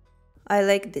 I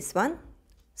like this one,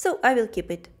 so I will keep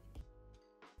it.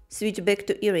 Switch back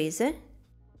to eraser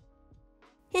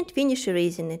and finish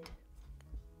erasing it.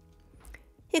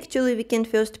 Actually, we can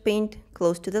first paint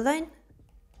close to the line,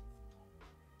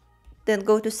 then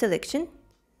go to selection,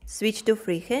 switch to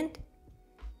freehand,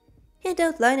 and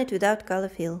outline it without color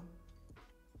fill.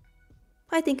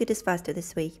 I think it is faster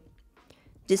this way.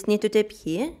 Just need to tap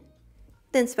here,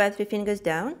 then swipe 3 fingers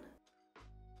down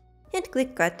and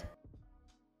click cut.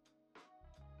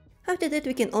 After that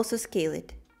we can also scale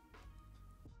it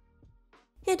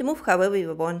and move however we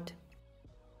want.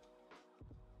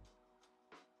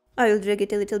 I will drag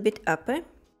it a little bit upper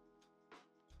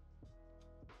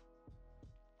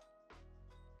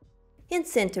and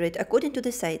center it according to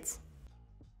the sides.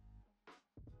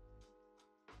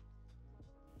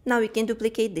 Now we can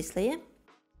duplicate this layer.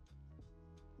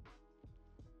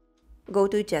 Go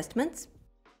to adjustments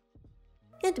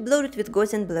and blur it with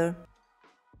Gaussian blur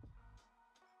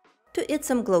to add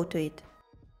some glow to it.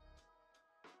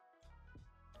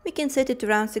 We can set it to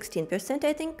around 16%,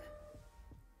 I think.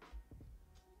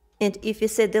 And if we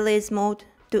set the layers mode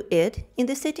to add in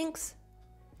the settings,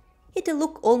 it'll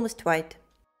look almost white.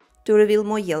 To reveal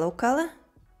more yellow color,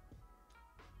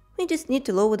 we just need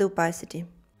to lower the opacity.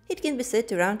 It can be set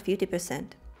to around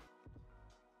 50%.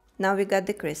 Now we got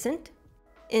the crescent,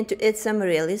 and to add some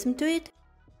realism to it,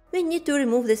 we need to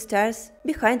remove the stars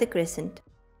behind the crescent.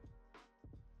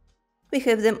 We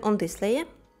have them on this layer,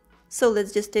 so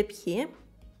let's just tap here,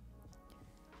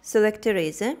 select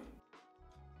eraser,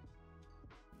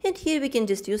 and here we can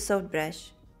just use soft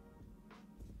brush.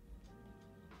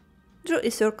 Draw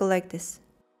a circle like this.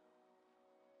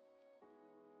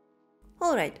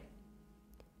 Alright,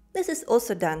 this is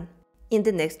also done. In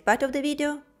the next part of the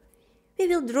video, we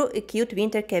will draw a cute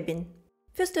winter cabin.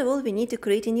 First of all, we need to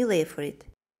create a new layer for it.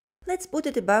 Let's put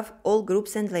it above all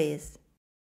groups and layers.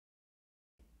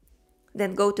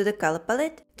 Then go to the color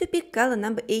palette to pick color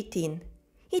number 18.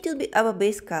 It will be our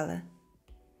base color.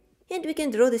 And we can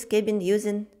draw this cabin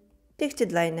using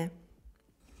textured liner.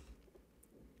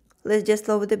 Let's just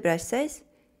lower the brush size,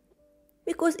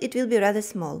 because it will be rather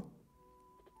small.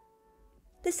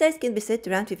 The size can be set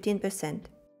to around 15%.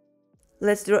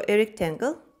 Let's draw a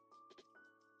rectangle.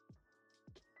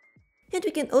 And we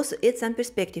can also add some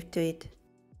perspective to it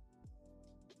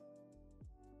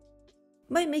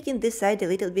by making this side a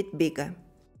little bit bigger.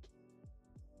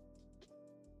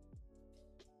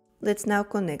 Let's now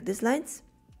connect these lines.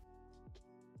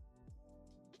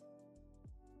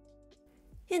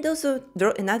 And also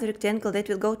draw another rectangle that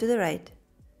will go to the right.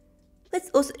 Let's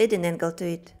also add an angle to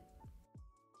it.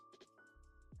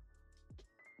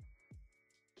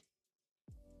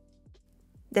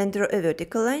 Then draw a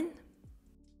vertical line.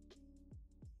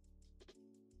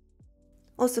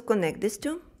 Also connect these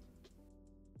two.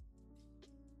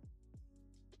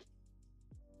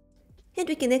 And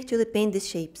we can actually paint these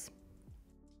shapes.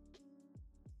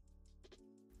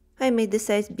 I made the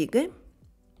size bigger.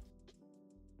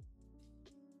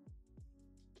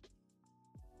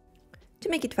 To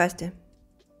make it faster.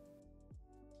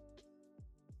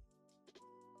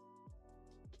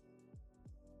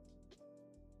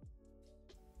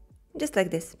 Just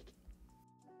like this.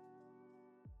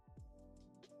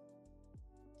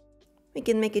 We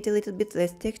can make it a little bit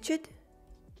less textured,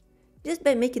 just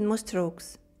by making more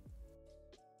strokes.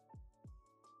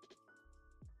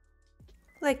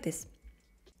 Like this.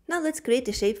 Now let's create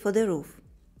a shape for the roof.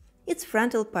 Its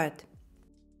frontal part.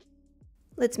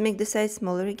 Let's make the size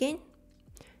smaller again.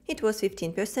 It was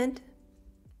 15%.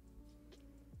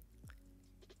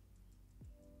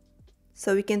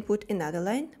 So we can put another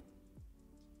line,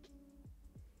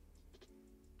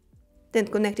 then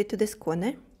connect it to this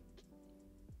corner.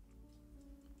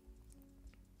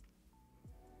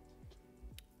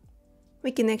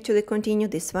 We can actually continue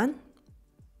this one.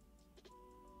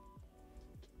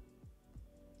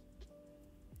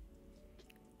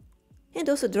 And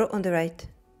also draw on the right.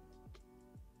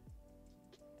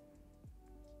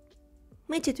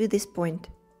 Match it with this point.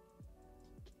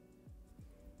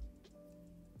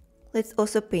 Let's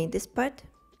also paint this part.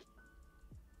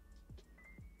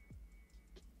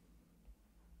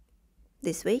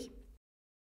 This way.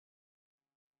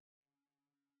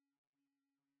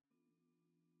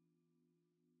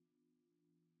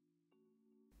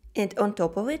 And on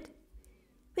top of it,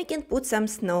 we can put some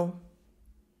snow.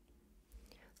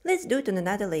 Let's do it on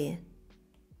another layer.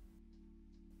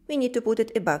 We need to put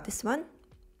it above this one.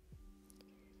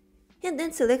 And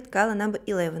then select color number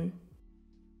 11.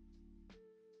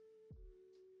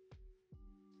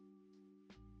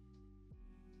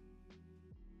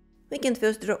 We can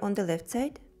first draw on the left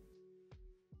side.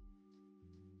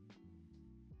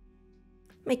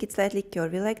 Make it slightly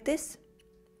curvy like this.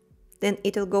 Then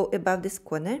it'll go above this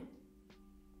corner.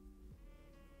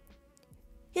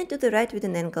 And to the right with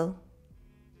an angle.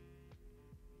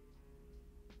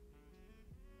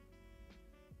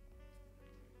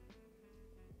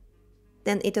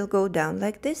 Then it'll go down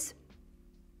like this.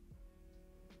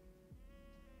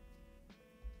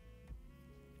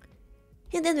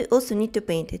 And then we also need to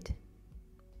paint it.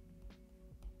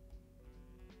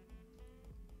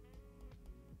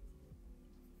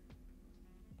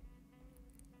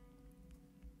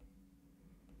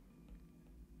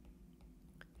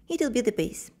 It'll be the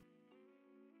base.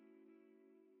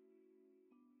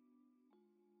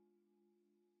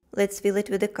 Let's fill it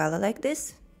with a color like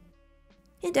this.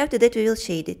 And after that we will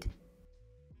shade it.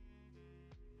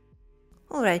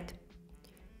 Alright.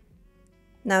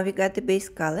 Now we got the base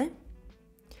color.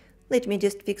 Let me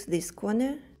just fix this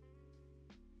corner.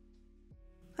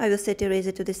 I will set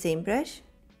eraser to the same brush.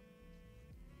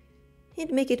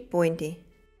 And make it pointy.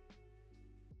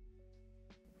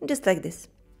 Just like this.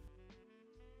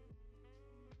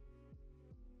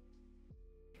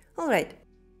 Alright,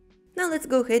 now let's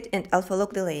go ahead and alpha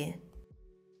lock the layer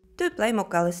to apply more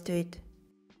colors to it.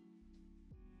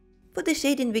 For the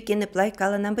shading we can apply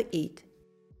color number 8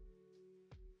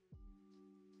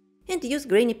 and use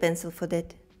grainy pencil for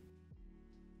that.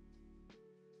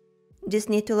 Just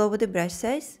need to lower the brush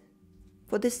size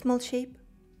for this small shape.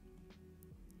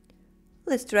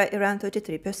 Let's try around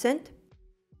 33%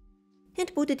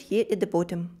 and put it here at the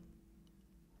bottom.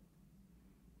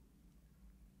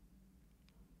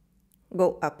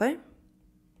 Go upper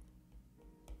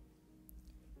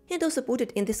and also put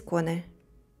it in this corner.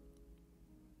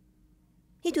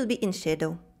 It will be in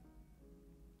shadow.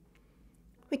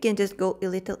 We can just go a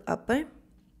little upper,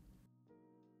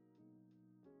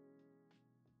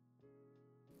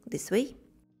 this way.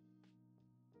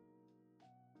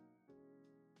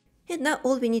 And now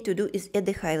all we need to do is add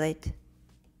the highlight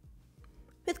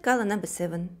with color number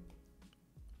 7.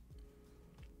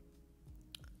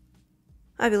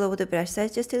 I will lower the brush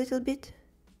size just a little bit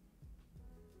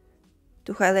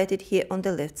to highlight it here on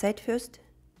the left side first,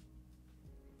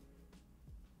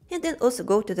 and then also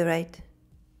go to the right.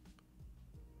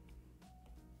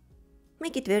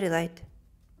 Make it very light.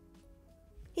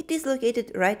 It is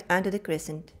located right under the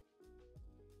crescent,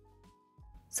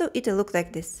 so it'll look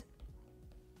like this.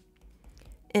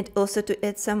 And also to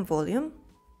add some volume,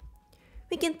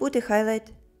 we can put a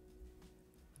highlight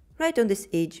right on this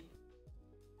edge,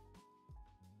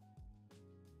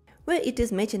 where it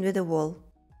is matching with the wall.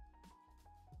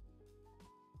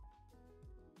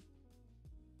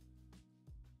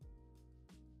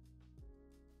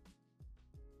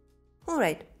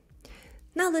 Alright,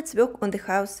 now let's work on the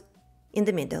house in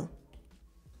the middle.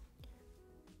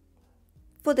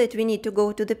 For that we need to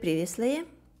go to the previous layer.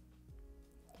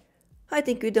 I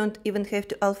think we don't even have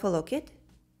to alpha lock it.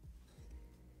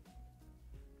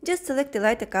 Just select a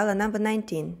lighter color number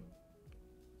 19.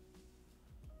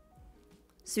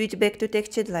 Switch back to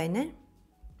textured liner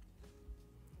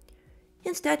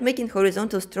and start making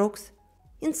horizontal strokes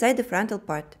inside the frontal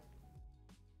part.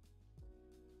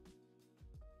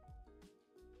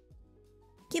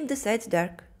 Keep the sides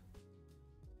dark.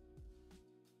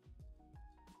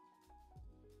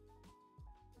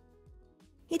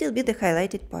 It'll be the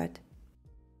highlighted part.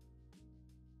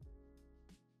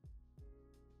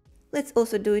 Let's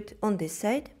also do it on this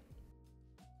side.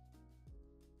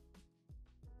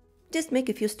 Just make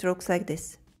a few strokes like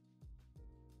this.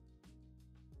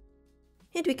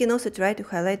 And we can also try to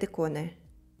highlight the corner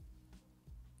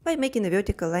by making a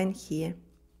vertical line here.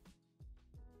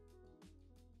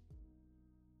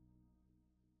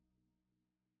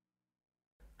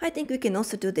 I think we can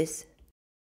also do this.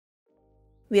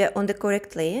 We are on the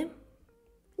correct layer.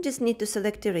 Just need to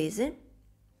select eraser.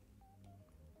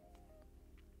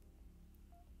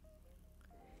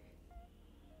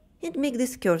 And make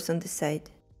these curves on the side.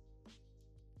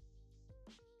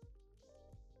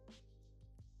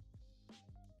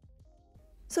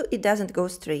 So it doesn't go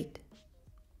straight.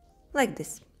 Like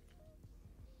this.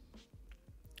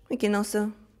 We can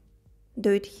also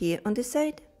do it here on the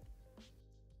side.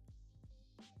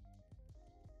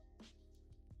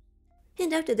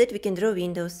 And after that we can draw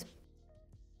windows.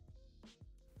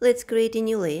 Let's create a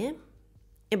new layer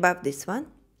above this one.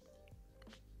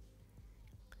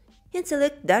 And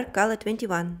select dark color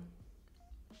 21.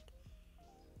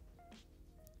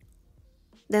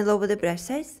 Then lower the brush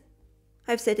size.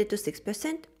 I've set it to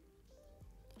 6%.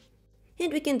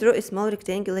 And we can draw a small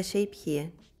rectangular shape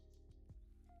here.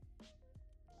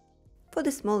 For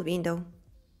the small window.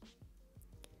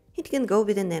 It can go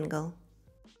with an angle.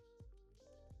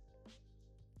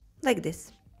 Like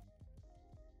this.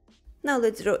 Now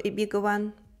let's draw a bigger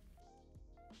one.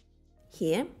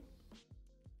 Here.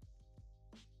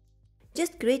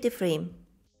 Just create a frame.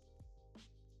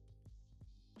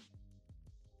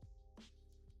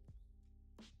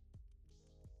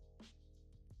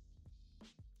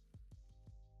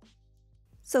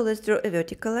 So let's draw a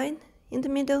vertical line in the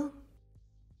middle.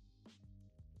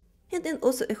 And then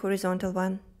also a horizontal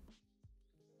one.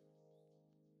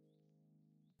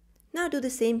 Now do the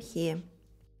same here.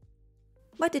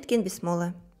 But it can be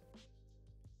smaller.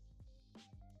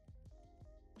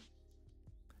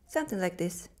 Something like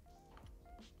this.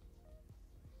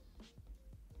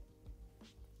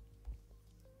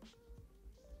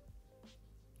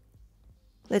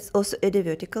 Let's also add a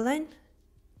vertical line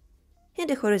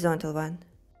and a horizontal one.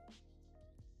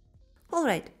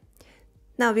 Alright,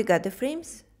 now we got the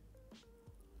frames.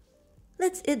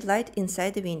 Let's add light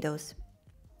inside the windows.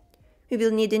 We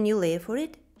will need a new layer for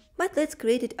it, but let's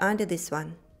create it under this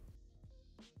one.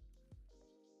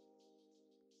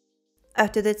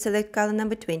 After that, select color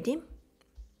number 20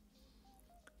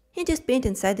 and just paint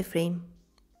inside the frame.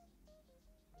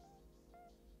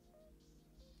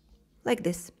 Like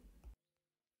this.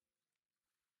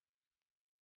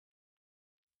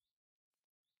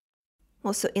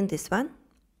 Also in this one.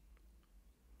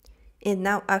 And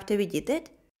now after we did that,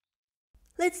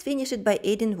 let's finish it by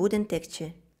adding wooden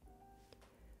texture.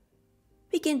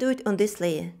 We can do it on this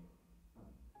layer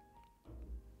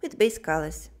with base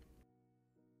colors.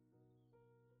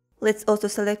 Let's also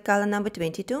select color number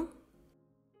 22.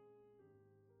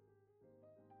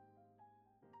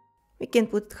 We can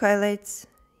put highlights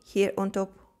here on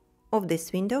top of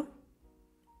this window,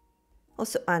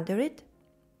 also under it.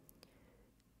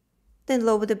 Then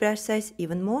lower the brush size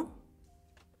even more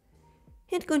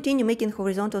and continue making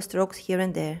horizontal strokes here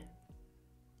and there.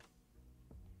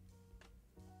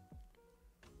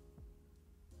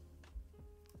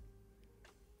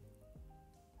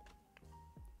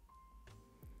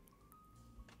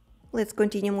 Let's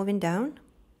continue moving down.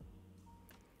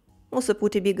 Also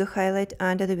put a bigger highlight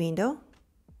under the window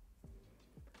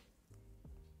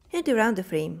and around the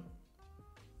frame.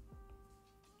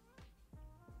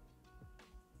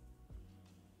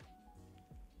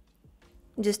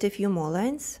 Just a few more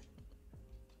lines.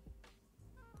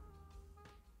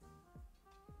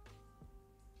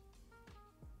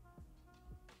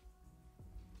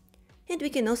 And we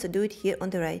can also do it here on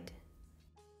the right.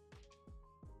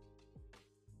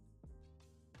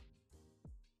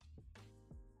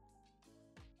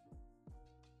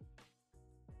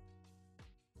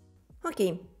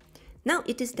 Okay, now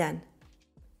it is done.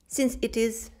 Since it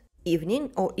is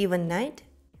evening or even night,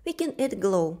 we can add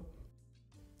glow.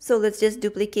 So let's just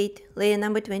duplicate layer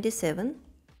number 27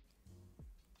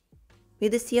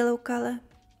 with this yellow color.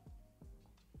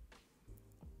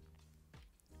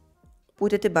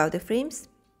 Put it above the frames.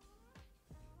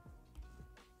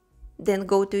 Then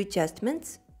go to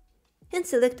Adjustments and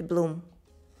select Bloom.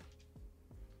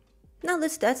 Now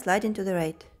let's start sliding to the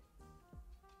right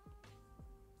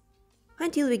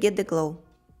until we get the glow.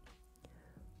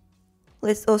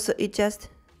 Let's also adjust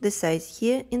the size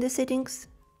here in the settings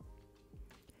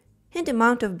and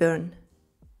amount of burn.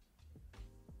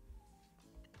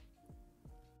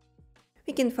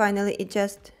 We can finally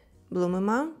adjust bloom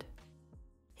amount,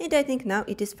 and I think now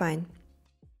it is fine.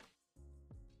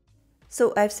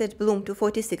 So I've set bloom to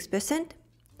 46%,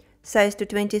 size to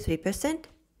 23%,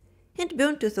 and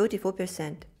burn to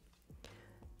 34%.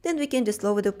 Then we can just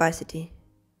lower the opacity,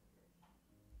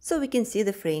 so we can see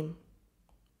the frame.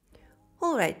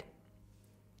 Alright,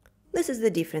 this is the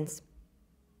difference.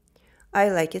 I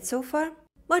like it so far,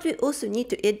 but we also need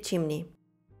to add chimney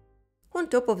on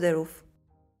top of the roof.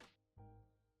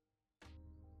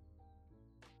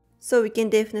 So we can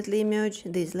definitely merge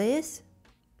these layers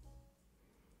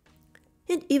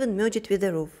and even merge it with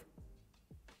the roof.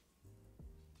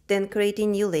 Then create a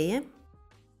new layer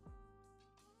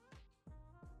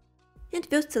and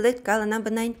first select color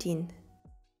number 19.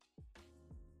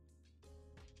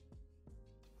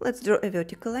 Let's draw a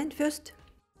vertical line first.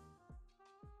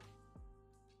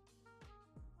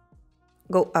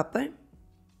 Go upper.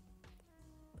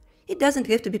 It doesn't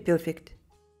have to be perfect.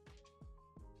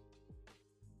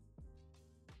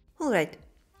 Alright.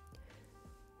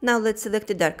 Now let's select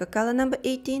a darker color number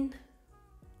 18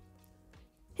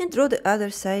 and draw the other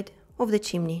side of the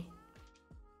chimney.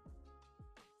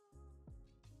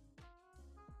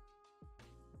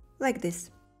 Like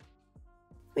this.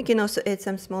 We can also add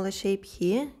some smaller shape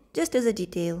here, just as a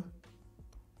detail.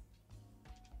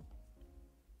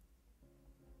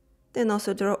 Then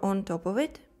also draw on top of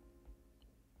it.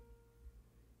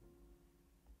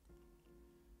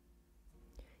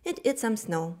 And add some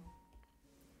snow.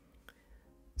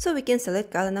 So we can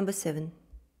select color number 7.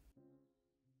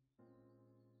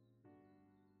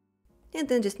 And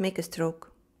then just make a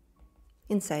stroke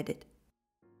inside it.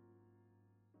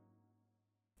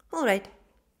 Alright.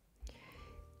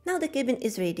 Now the cabin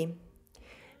is ready.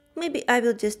 Maybe I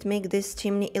will just make this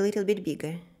chimney a little bit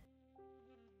bigger.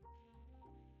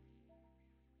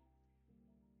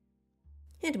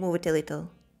 And move it a little.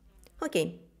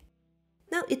 Okay.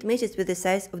 Now it matches with the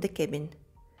size of the cabin.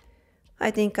 I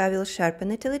think I will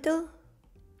sharpen it a little.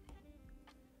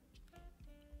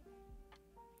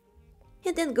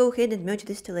 And then go ahead and merge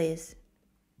these two layers.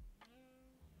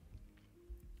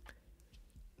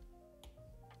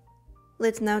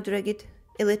 Let's now drag it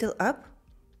a little up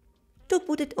to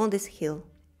put it on this hill.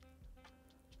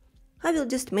 I will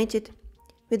just match it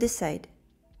with the side.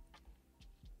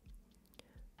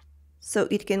 So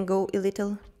it can go a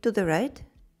little to the right.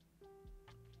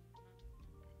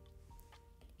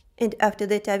 And after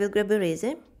that I will grab a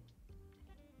razor.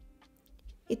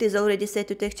 It is already set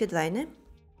to textured liner.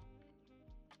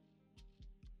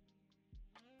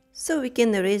 So we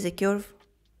can erase a curve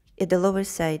at the lower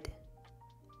side,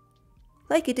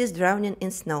 like it is drowning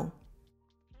in snow.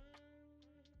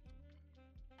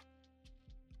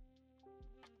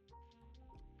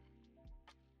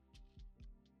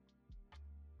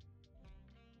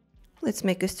 Let's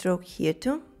make a stroke here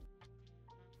too.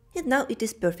 And now it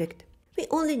is perfect. We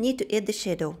only need to add the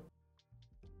shadow.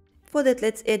 For that,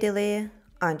 let's add a layer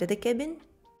under the cabin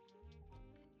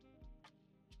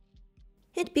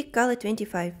and pick color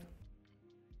 25.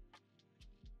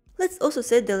 Let's also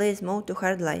set the layers mode to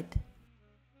hard light.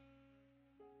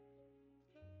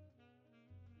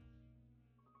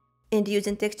 And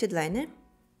using textured liner,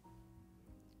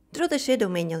 draw the shadow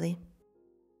manually.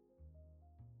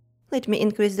 Let me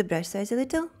increase the brush size a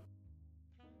little.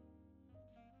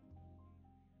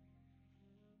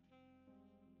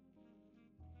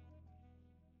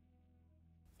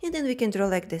 And then we can draw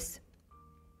like this.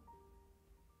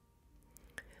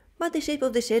 But the shape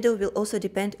of the shadow will also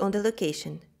depend on the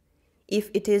location. If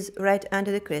it is right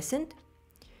under the crescent,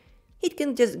 it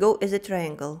can just go as a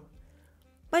triangle.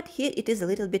 But here it is a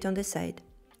little bit on the side,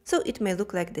 so it may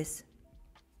look like this.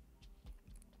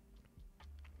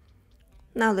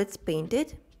 Now let's paint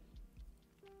it.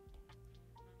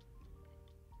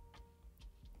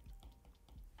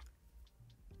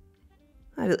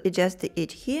 I will adjust the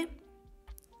edge here.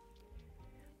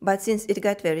 But since it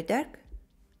got very dark,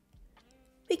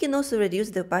 we can also reduce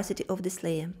the opacity of this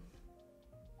layer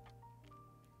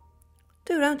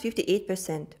to around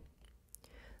 58%.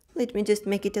 Let me just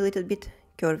make it a little bit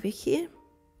curvy here.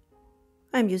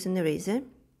 I'm using a razor.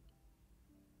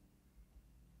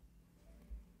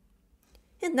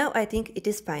 And now I think it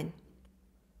is fine.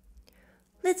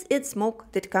 Let's add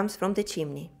smoke that comes from the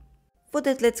chimney. For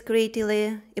that, let's create a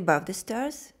layer above the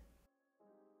stars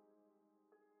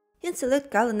and select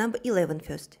color number 11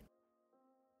 first.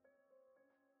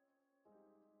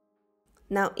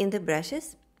 Now in the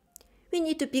brushes, we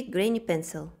need to pick grainy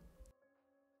pencil.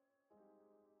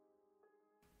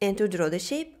 And to draw the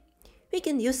shape, we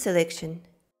can use selection.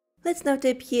 Let's now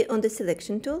tap here on the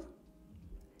selection tool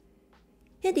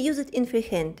and use it in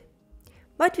freehand,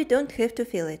 but we don't have to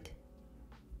fill it.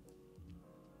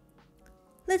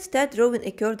 Let's start drawing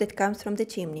a curve that comes from the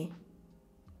chimney.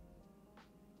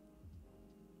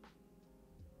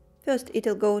 First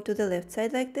it'll go to the left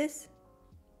side like this,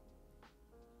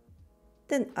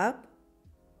 then up.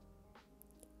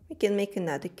 We can make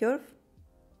another curve,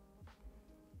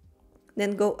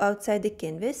 then go outside the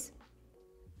canvas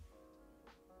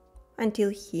until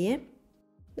here,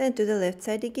 then to the left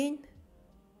side again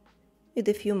with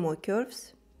a few more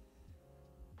curves.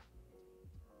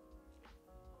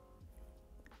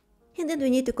 And then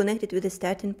we need to connect it with the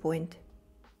starting point.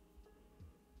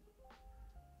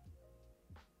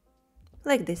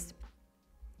 Like this.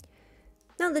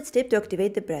 Now let's tap to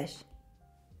activate the brush.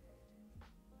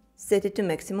 Set it to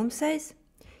maximum size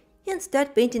and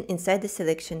start painting inside the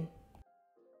selection.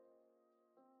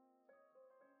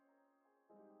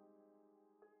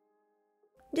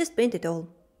 Just paint it all.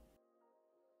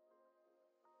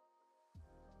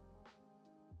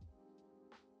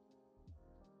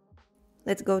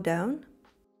 Let's go down.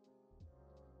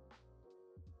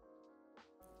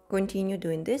 Continue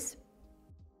doing this.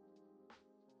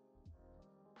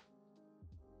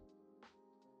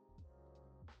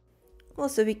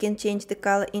 Also, we can change the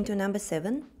color into number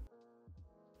 7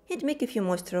 and make a few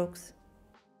more strokes.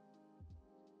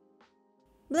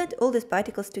 Blend all these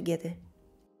particles together.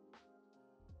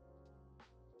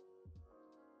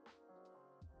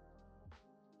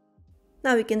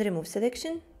 Now we can remove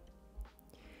selection.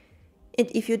 And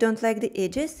if you don't like the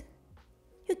edges,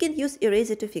 you can use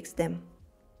eraser to fix them.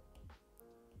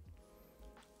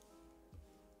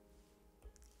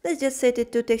 Let's just set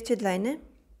it to textured liner.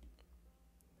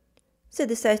 Set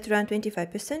the size to around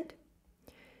 25%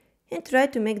 and try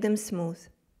to make them smooth.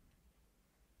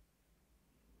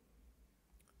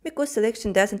 Because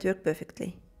selection doesn't work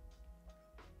perfectly.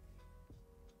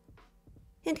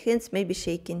 And hands may be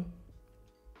shaking.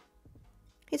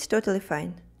 It's totally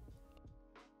fine.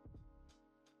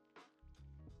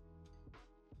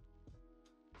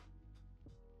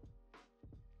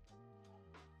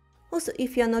 Also,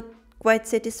 if you are not quite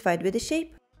satisfied with the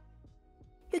shape,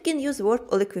 you can use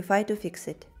warp or liquify to fix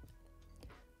it.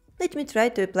 Let me try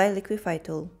to apply liquify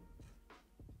tool.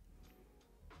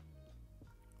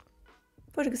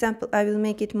 For example, I will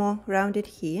make it more rounded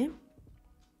here.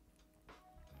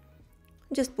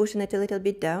 Just pushing it a little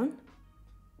bit down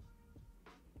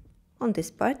on this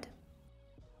part.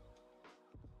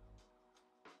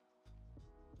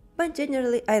 But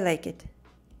generally I like it.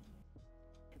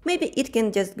 Maybe it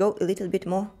can just go a little bit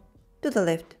more to the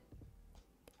left,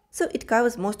 so it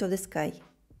covers most of the sky.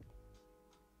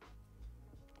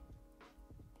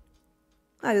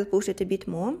 I will push it a bit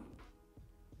more,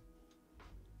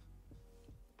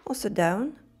 also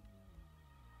down,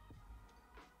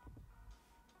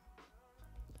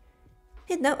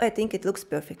 and now I think it looks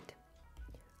perfect.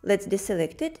 Let's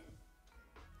deselect it,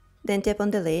 then tap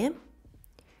on the layer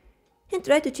and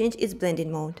try to change its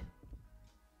blending mode.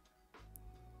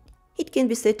 It can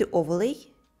be set to overlay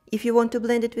if you want to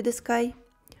blend it with the sky,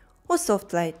 or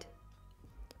soft light.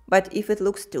 But if it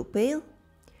looks too pale,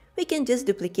 we can just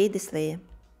duplicate this layer.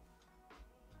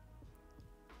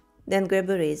 Then grab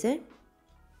a eraser,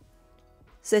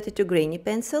 set it to grainy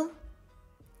pencil,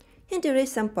 and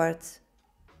erase some parts.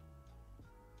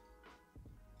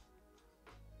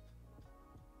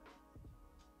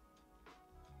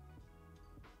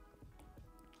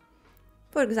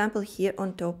 For example, here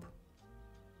on top.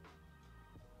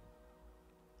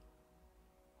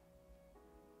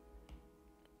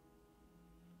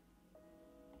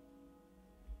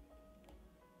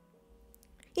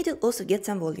 It will also get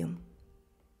some volume.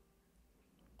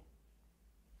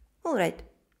 Alright,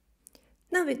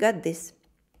 now we got this.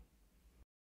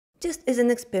 Just as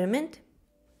an experiment,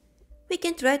 we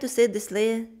can try to set this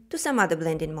layer to some other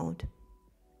blending mode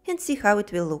and see how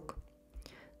it will look.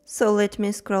 So let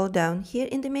me scroll down here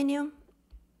in the menu.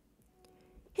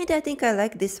 And I think I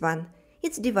like this one.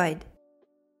 It's divide.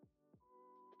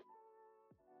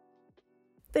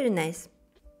 Very nice.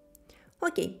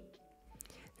 Okay.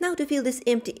 Now to fill this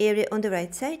empty area on the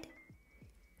right side,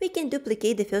 we can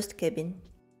duplicate the first cabin.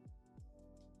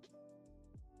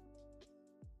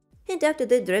 And after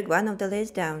that, drag one of the layers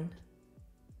down,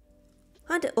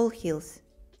 under all hills.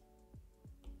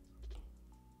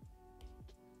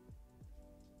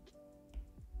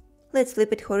 Let's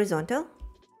flip it horizontal.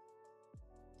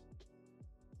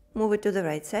 Move it to the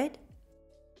right side.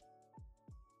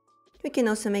 We can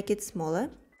also make it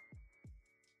smaller.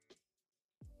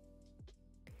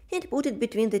 And put it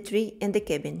between the tree and the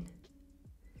cabin.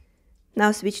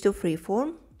 Now switch to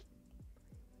freeform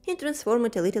and transform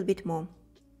it a little bit more.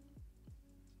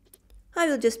 I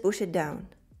will just push it down,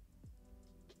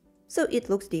 so it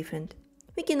looks different.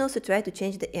 We can also try to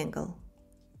change the angle,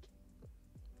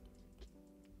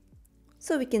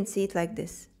 so we can see it like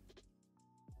this.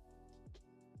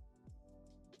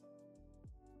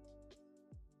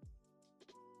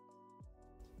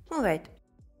 Alright.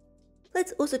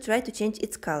 Let's also try to change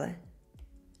its color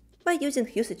by using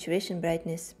hue saturation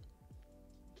brightness.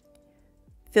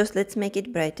 First, let's make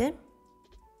it brighter,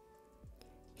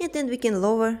 and then we can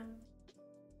lower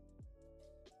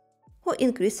or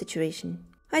increase saturation.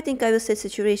 I think I will set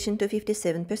saturation to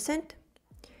 57%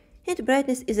 and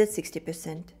brightness is at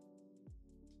 60%.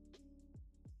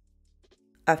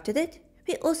 After that,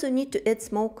 we also need to add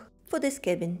smoke for this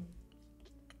cabin.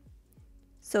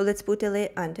 So let's put a layer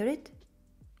under it.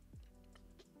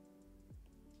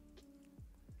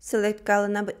 Select color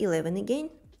number 11 again.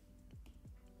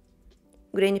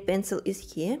 Grainy pencil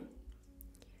is here.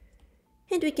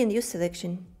 And we can use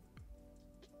selection.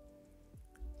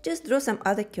 Just draw some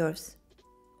other curves,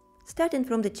 starting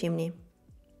from the chimney.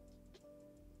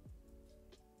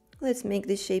 Let's make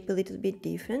this shape a little bit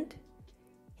different,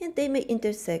 and they may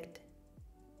intersect.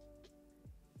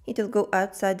 It will go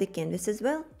outside the canvas as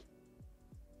well.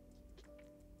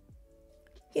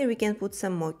 Here we can put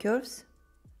some more curves.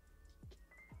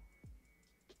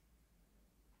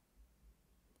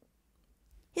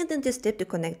 And then just step to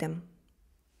connect them.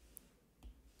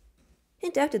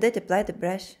 And after that, apply the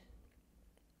brush.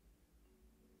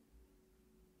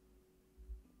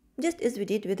 Just as we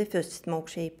did with the first smoke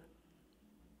shape.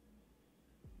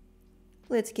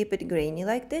 Let's keep it grainy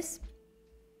like this.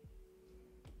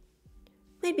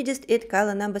 Maybe just add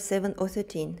color number 7 or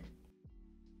 13.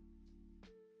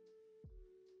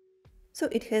 So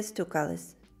it has two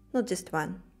colors, not just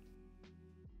one.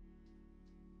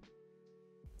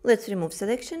 Let's remove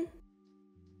selection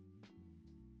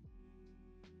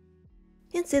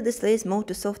and set the layers mode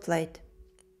to soft light.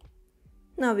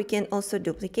 Now we can also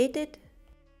duplicate it,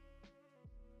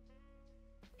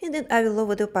 and then I will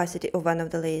lower the opacity of one of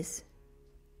the layers,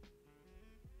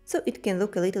 so it can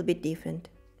look a little bit different.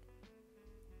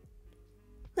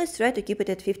 Let's try to keep it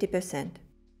at 50%.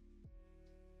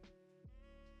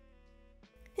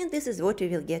 And this is what we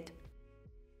will get.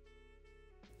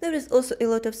 There is also a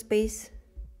lot of space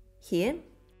here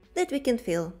that we can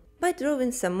fill by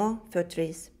drawing some more fir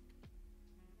trees.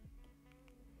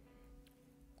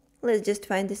 Let's just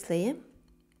find this layer.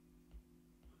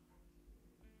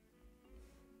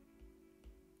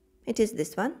 It is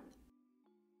this one.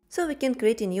 So we can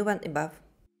create a new one above.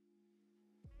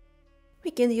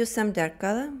 We can use some dark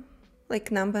color,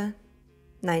 like number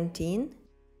 19,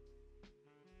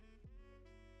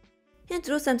 and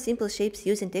draw some simple shapes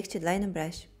using textured liner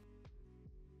brush.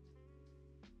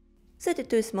 Set it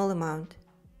to a small amount,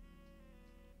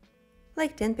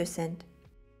 like 10%.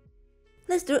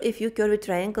 Let's draw a few curvy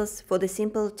triangles for the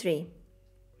simple tree.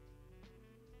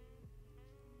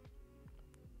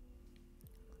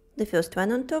 The first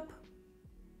one on top.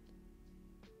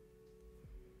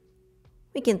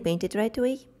 We can paint it right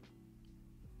away.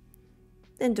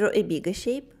 Then draw a bigger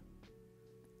shape.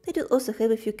 It will also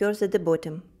have a few curves at the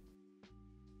bottom.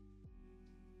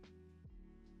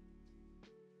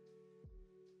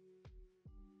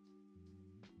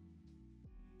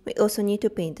 We also need to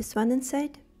paint this one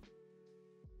inside.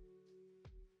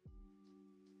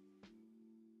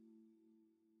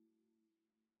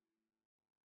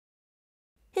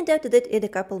 And after that, add a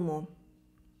couple more.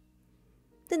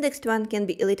 The next one can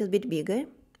be a little bit bigger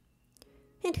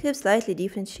and have slightly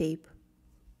different shape.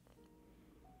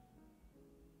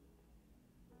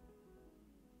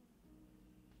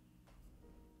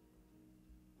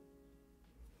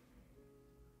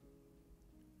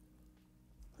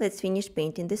 Let's finish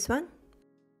painting this one.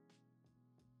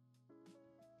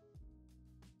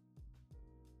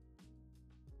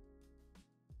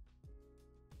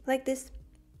 Like this.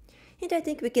 And I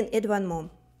think we can add one more.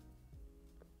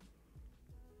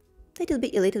 It will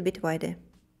be a little bit wider.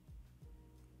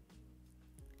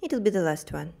 It will be the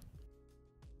last one.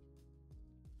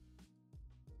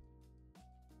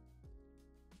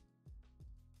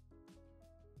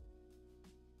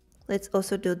 Let's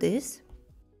also do this.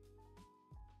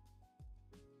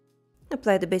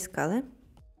 Apply the base color.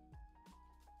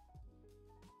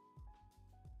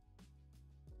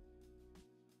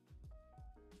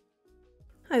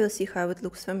 I will see how it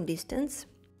looks from distance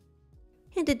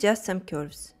and adjust some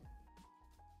curves.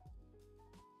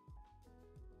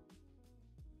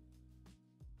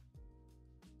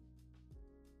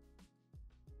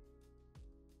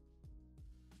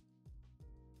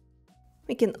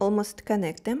 We can almost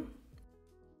connect them.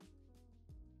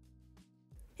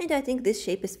 And I think this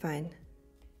shape is fine.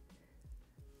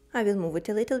 I will move it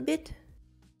a little bit.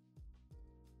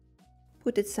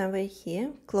 Put it somewhere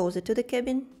here, closer to the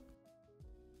cabin.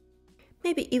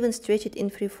 Maybe even stretch it in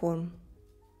free form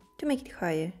to make it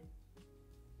higher.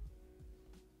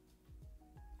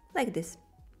 Like this.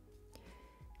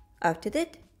 After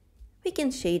that, we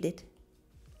can shade it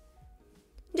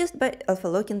just by alpha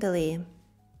locking the layer.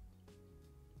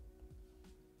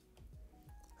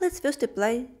 Let's first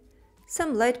apply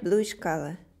some light bluish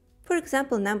color, for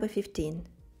example number 15.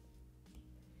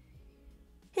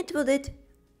 And for that,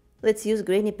 let's use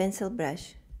grainy pencil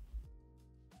brush.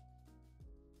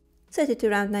 Set it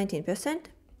around 19%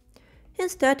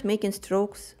 and start making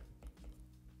strokes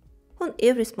on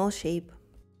every small shape.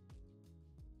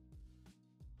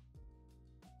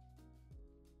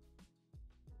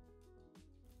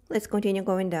 Let's continue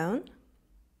going down.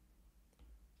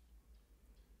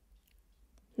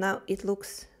 Now it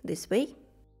looks this way.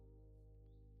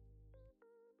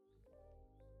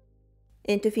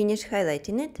 And to finish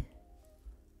highlighting it,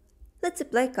 let's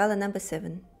apply color number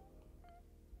 7.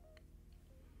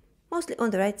 Mostly on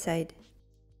the right side.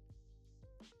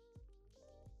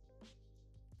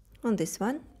 On this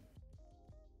one.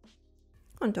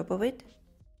 On top of it.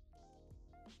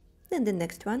 Then the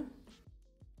next one.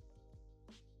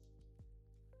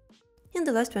 And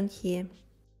the last one here.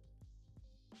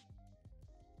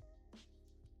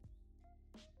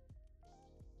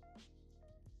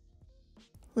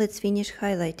 Let's finish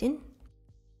highlighting.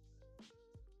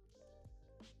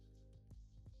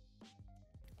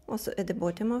 Also at the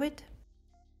bottom of it.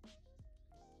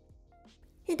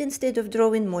 And instead of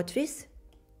drawing more trees,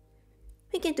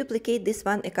 we can duplicate this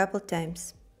one a couple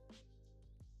times.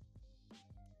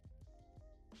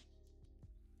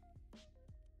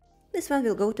 This one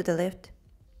will go to the left.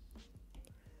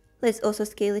 Let's also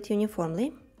scale it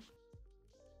uniformly.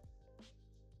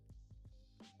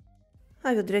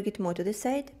 I will drag it more to the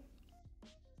side.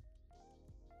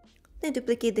 Then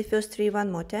duplicate the first tree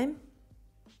one more time.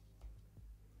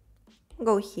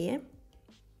 Go here.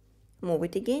 Move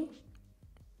it again.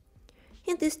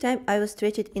 And this time I will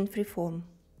stretch it in freeform.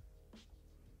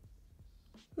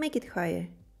 Make it higher.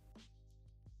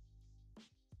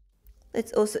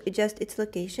 Let's also adjust its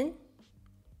location.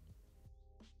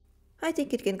 I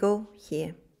think it can go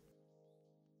here.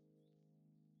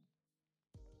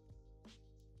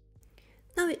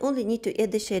 Now we only need to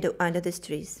add the shadow under these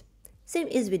trees, same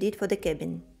as we did for the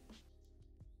cabin.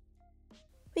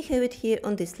 We have it here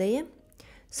on this layer,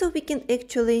 so we can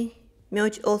actually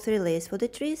merge all 3 layers for the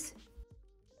trees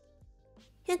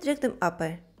and drag them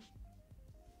upper.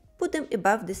 Put them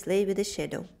above this layer with the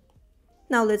shadow.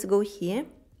 Now let's go here,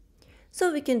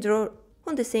 so we can draw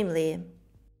on the same layer.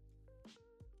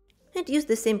 And use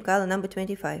the same color number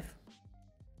 25.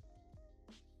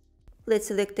 Let's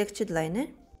select textured liner.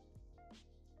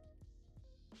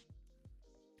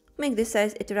 Make the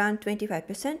size at around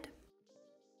 25%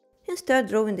 and start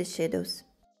drawing the shadows.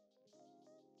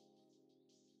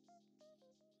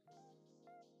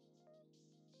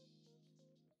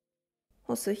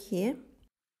 Also here,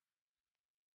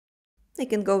 I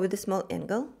can go with a small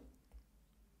angle,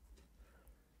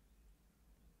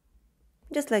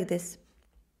 just like this.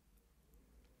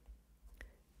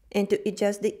 And to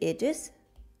adjust the edges,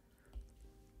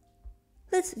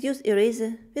 let's use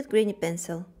eraser with grainy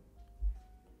pencil.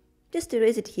 Just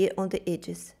erase it here on the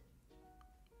edges,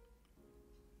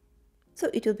 so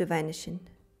it will be vanishing.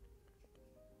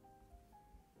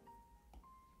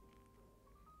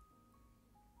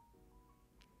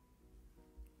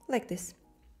 Like this.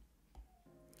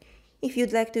 If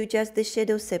you'd like to adjust the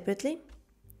shadow separately,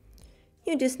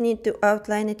 you just need to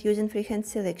outline it using freehand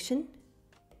selection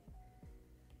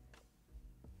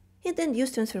and then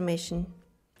use transformation.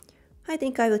 I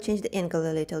think I will change the angle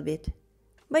a little bit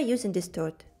by using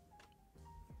distort.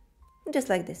 Just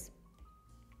like this.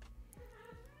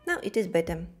 Now it is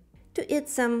better. To add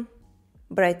some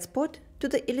bright spot to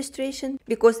the illustration,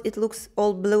 because it looks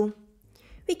all blue,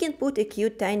 we can put a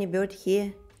cute tiny bird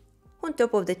here on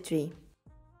top of the tree.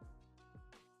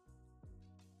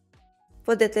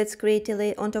 For that, let's create a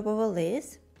layer on top of all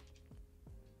layers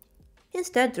and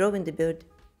start drawing the bird.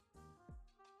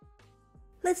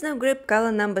 Let's now grab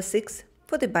color number 6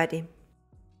 for the body.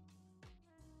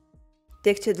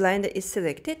 Textured liner is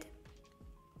selected.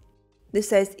 The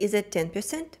size is at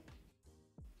 10%.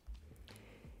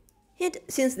 And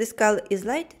since this color is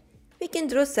light, we can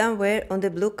draw somewhere on the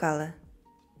blue color,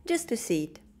 just to see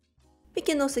it. We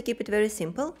can also keep it very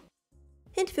simple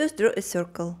and first draw a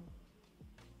circle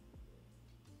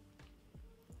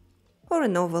or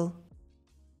an oval.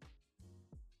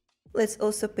 Let's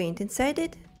also paint inside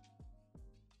it,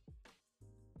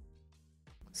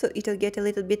 so it'll get a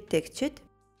little bit textured.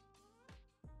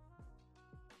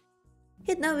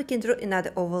 And now we can draw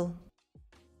another oval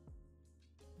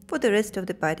for the rest of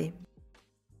the body.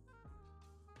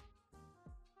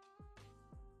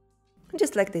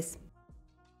 Just like this.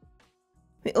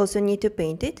 We also need to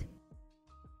paint it.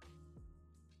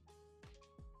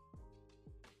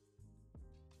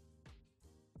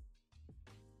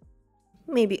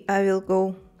 Maybe I will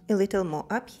go a little more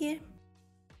up here.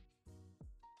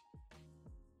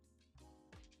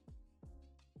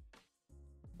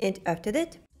 And after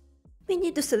that, we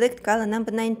need to select color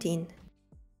number 19.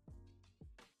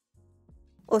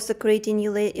 Also create a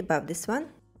new layer above this one.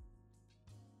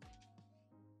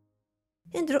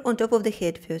 And draw on top of the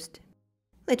head first.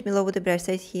 Let me lower the brush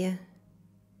size here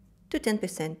to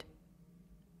 10%.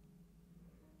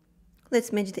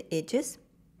 Let's match the edges.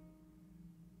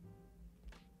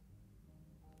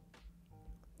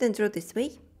 Then draw this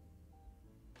way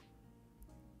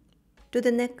to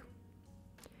the neck.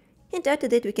 And after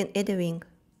that we can add a wing.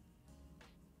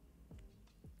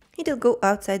 It'll go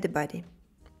outside the body.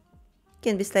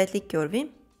 Can be slightly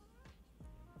curvy.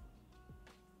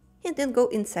 And then go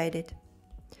inside it.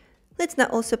 Let's now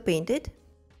also paint it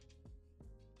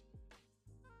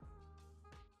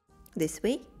this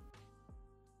way.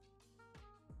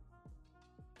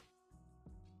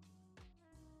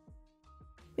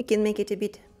 We can make it a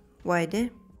bit wider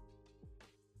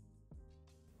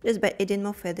just by adding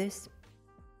more feathers.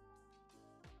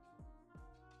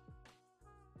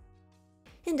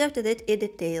 And after that add a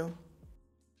tail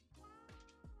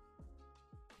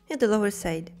at the lower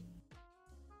side.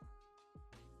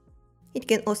 It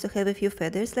can also have a few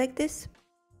feathers like this.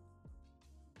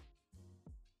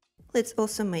 Let's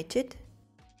also match it.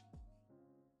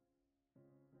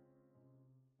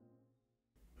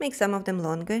 Make some of them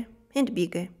longer and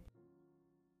bigger.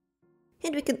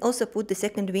 And we can also put the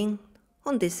second wing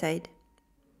on this side.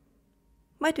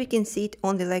 But we can see it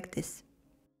only like this.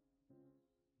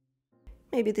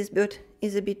 Maybe this bird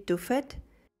is a bit too fat,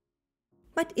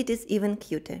 but it is even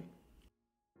cuter.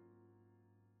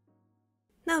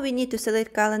 Now we need to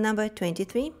select color number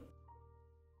 23.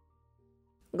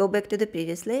 Go back to the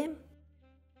previous layer,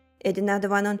 add another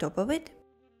one on top of it,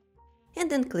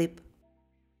 and then clip.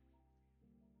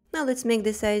 Now let's make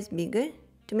the size bigger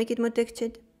to make it more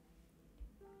textured.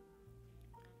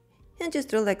 And just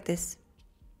draw like this.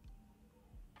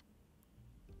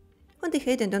 On the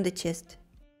head and on the chest.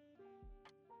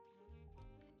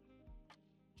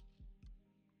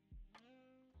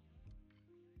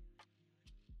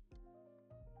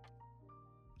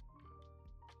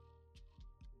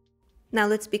 Now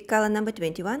let's pick color number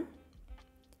 21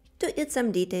 to add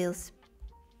some details.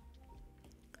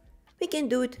 We can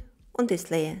do it on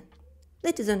this layer,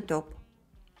 that is on top.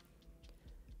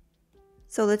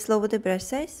 So let's lower the brush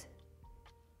size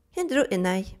and draw an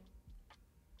eye.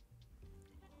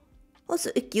 Also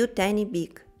a cute tiny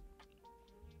beak.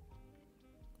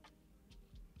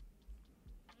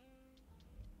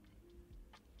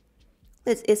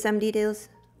 Let's add some details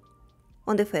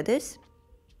on the feathers,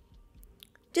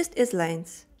 just as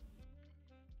lines.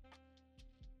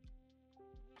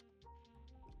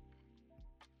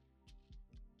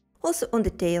 Also on the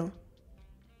tail,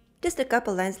 just a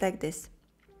couple lines like this.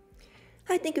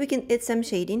 I think we can add some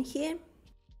shading here.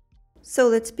 So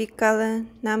let's pick color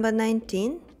number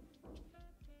 19.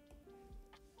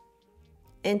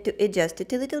 And to adjust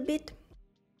it a little bit,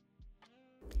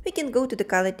 we can go to the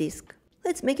color disc.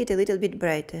 Let's make it a little bit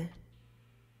brighter.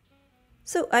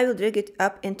 So I will drag it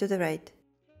up and to the right.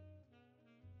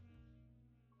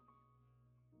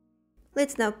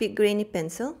 Let's now pick grainy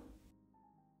pencil.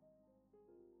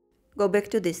 Go back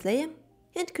to this layer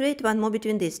and create one more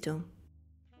between these two.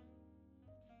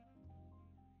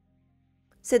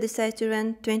 Set the size to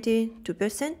around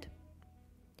 22%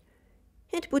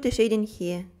 and put a shade in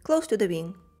here, close to the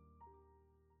wing.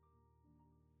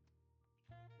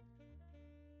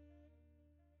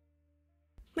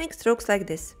 Make strokes like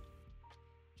this.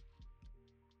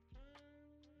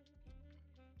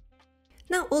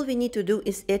 Now all we need to do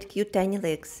is add cute tiny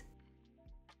legs.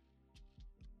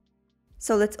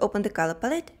 So let's open the color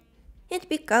palette and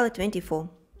pick color 24.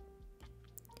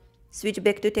 Switch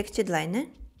back to textured liner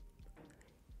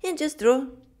and just draw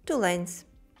two lines.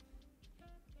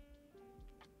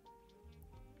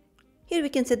 Here we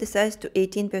can set the size to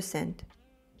 18%.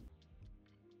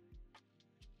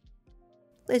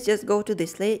 Let's just go to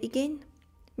this layer again,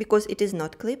 because it is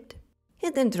not clipped,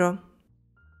 and then draw.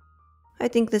 I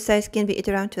think the size can be at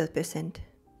around 12%.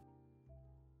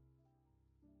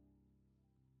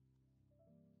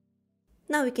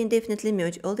 Now we can definitely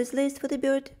merge all these layers for the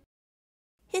bird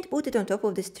and put it on top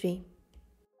of this tree.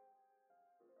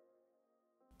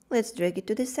 Let's drag it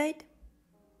to the side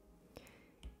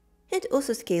and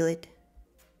also scale it.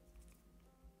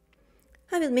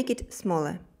 I will make it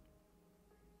smaller.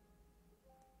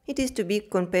 It is too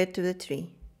big compared to the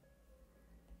tree.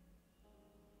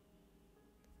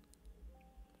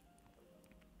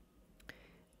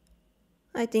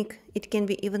 I think it can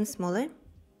be even smaller.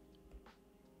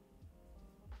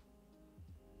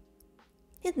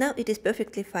 And now it is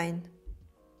perfectly fine.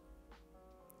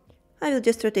 I will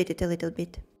just rotate it a little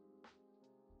bit.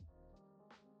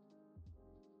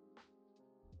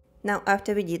 Now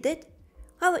after we did that,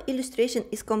 our illustration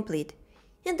is complete.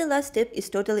 And the last step is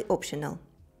totally optional.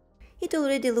 It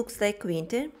already looks like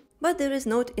winter, but there is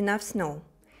not enough snow.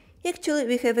 Actually,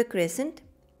 we have a crescent,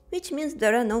 which means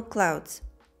there are no clouds.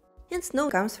 And snow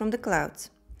comes from the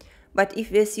clouds. But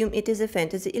if we assume it is a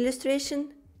fantasy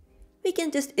illustration, we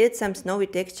can just add some snowy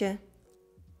texture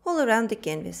all around the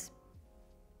canvas.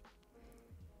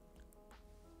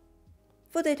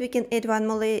 For that we can add one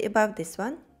more layer above this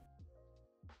one.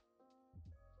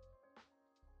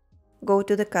 Go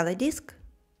to the color disk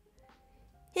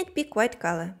and pick white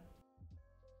color.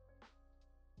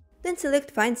 Then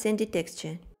select Fine Sandy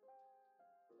Texture.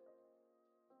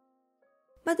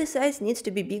 But the size needs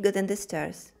to be bigger than the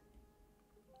stars.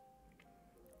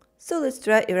 So let's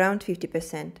try around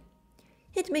 50%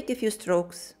 and make a few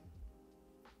strokes.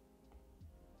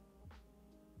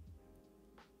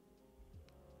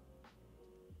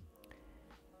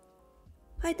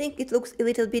 I think it looks a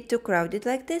little bit too crowded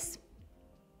like this.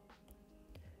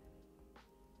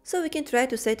 So we can try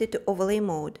to set it to overlay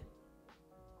mode.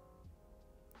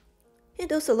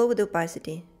 And also lower the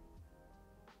opacity,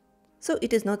 so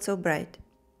it is not so bright.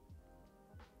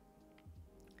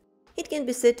 It can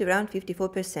be set around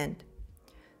 54%,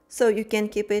 so you can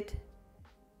keep it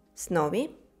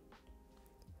snowy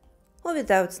or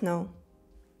without snow.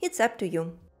 It's up to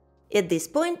you. At this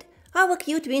point, our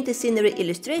cute winter scenery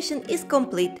illustration is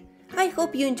complete. I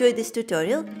hope you enjoyed this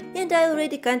tutorial and I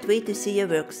already can't wait to see your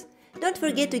works. Don't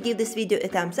forget to give this video a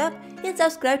thumbs up and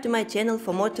subscribe to my channel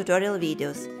for more tutorial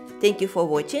videos. Thank you for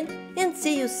watching and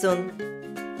see you soon!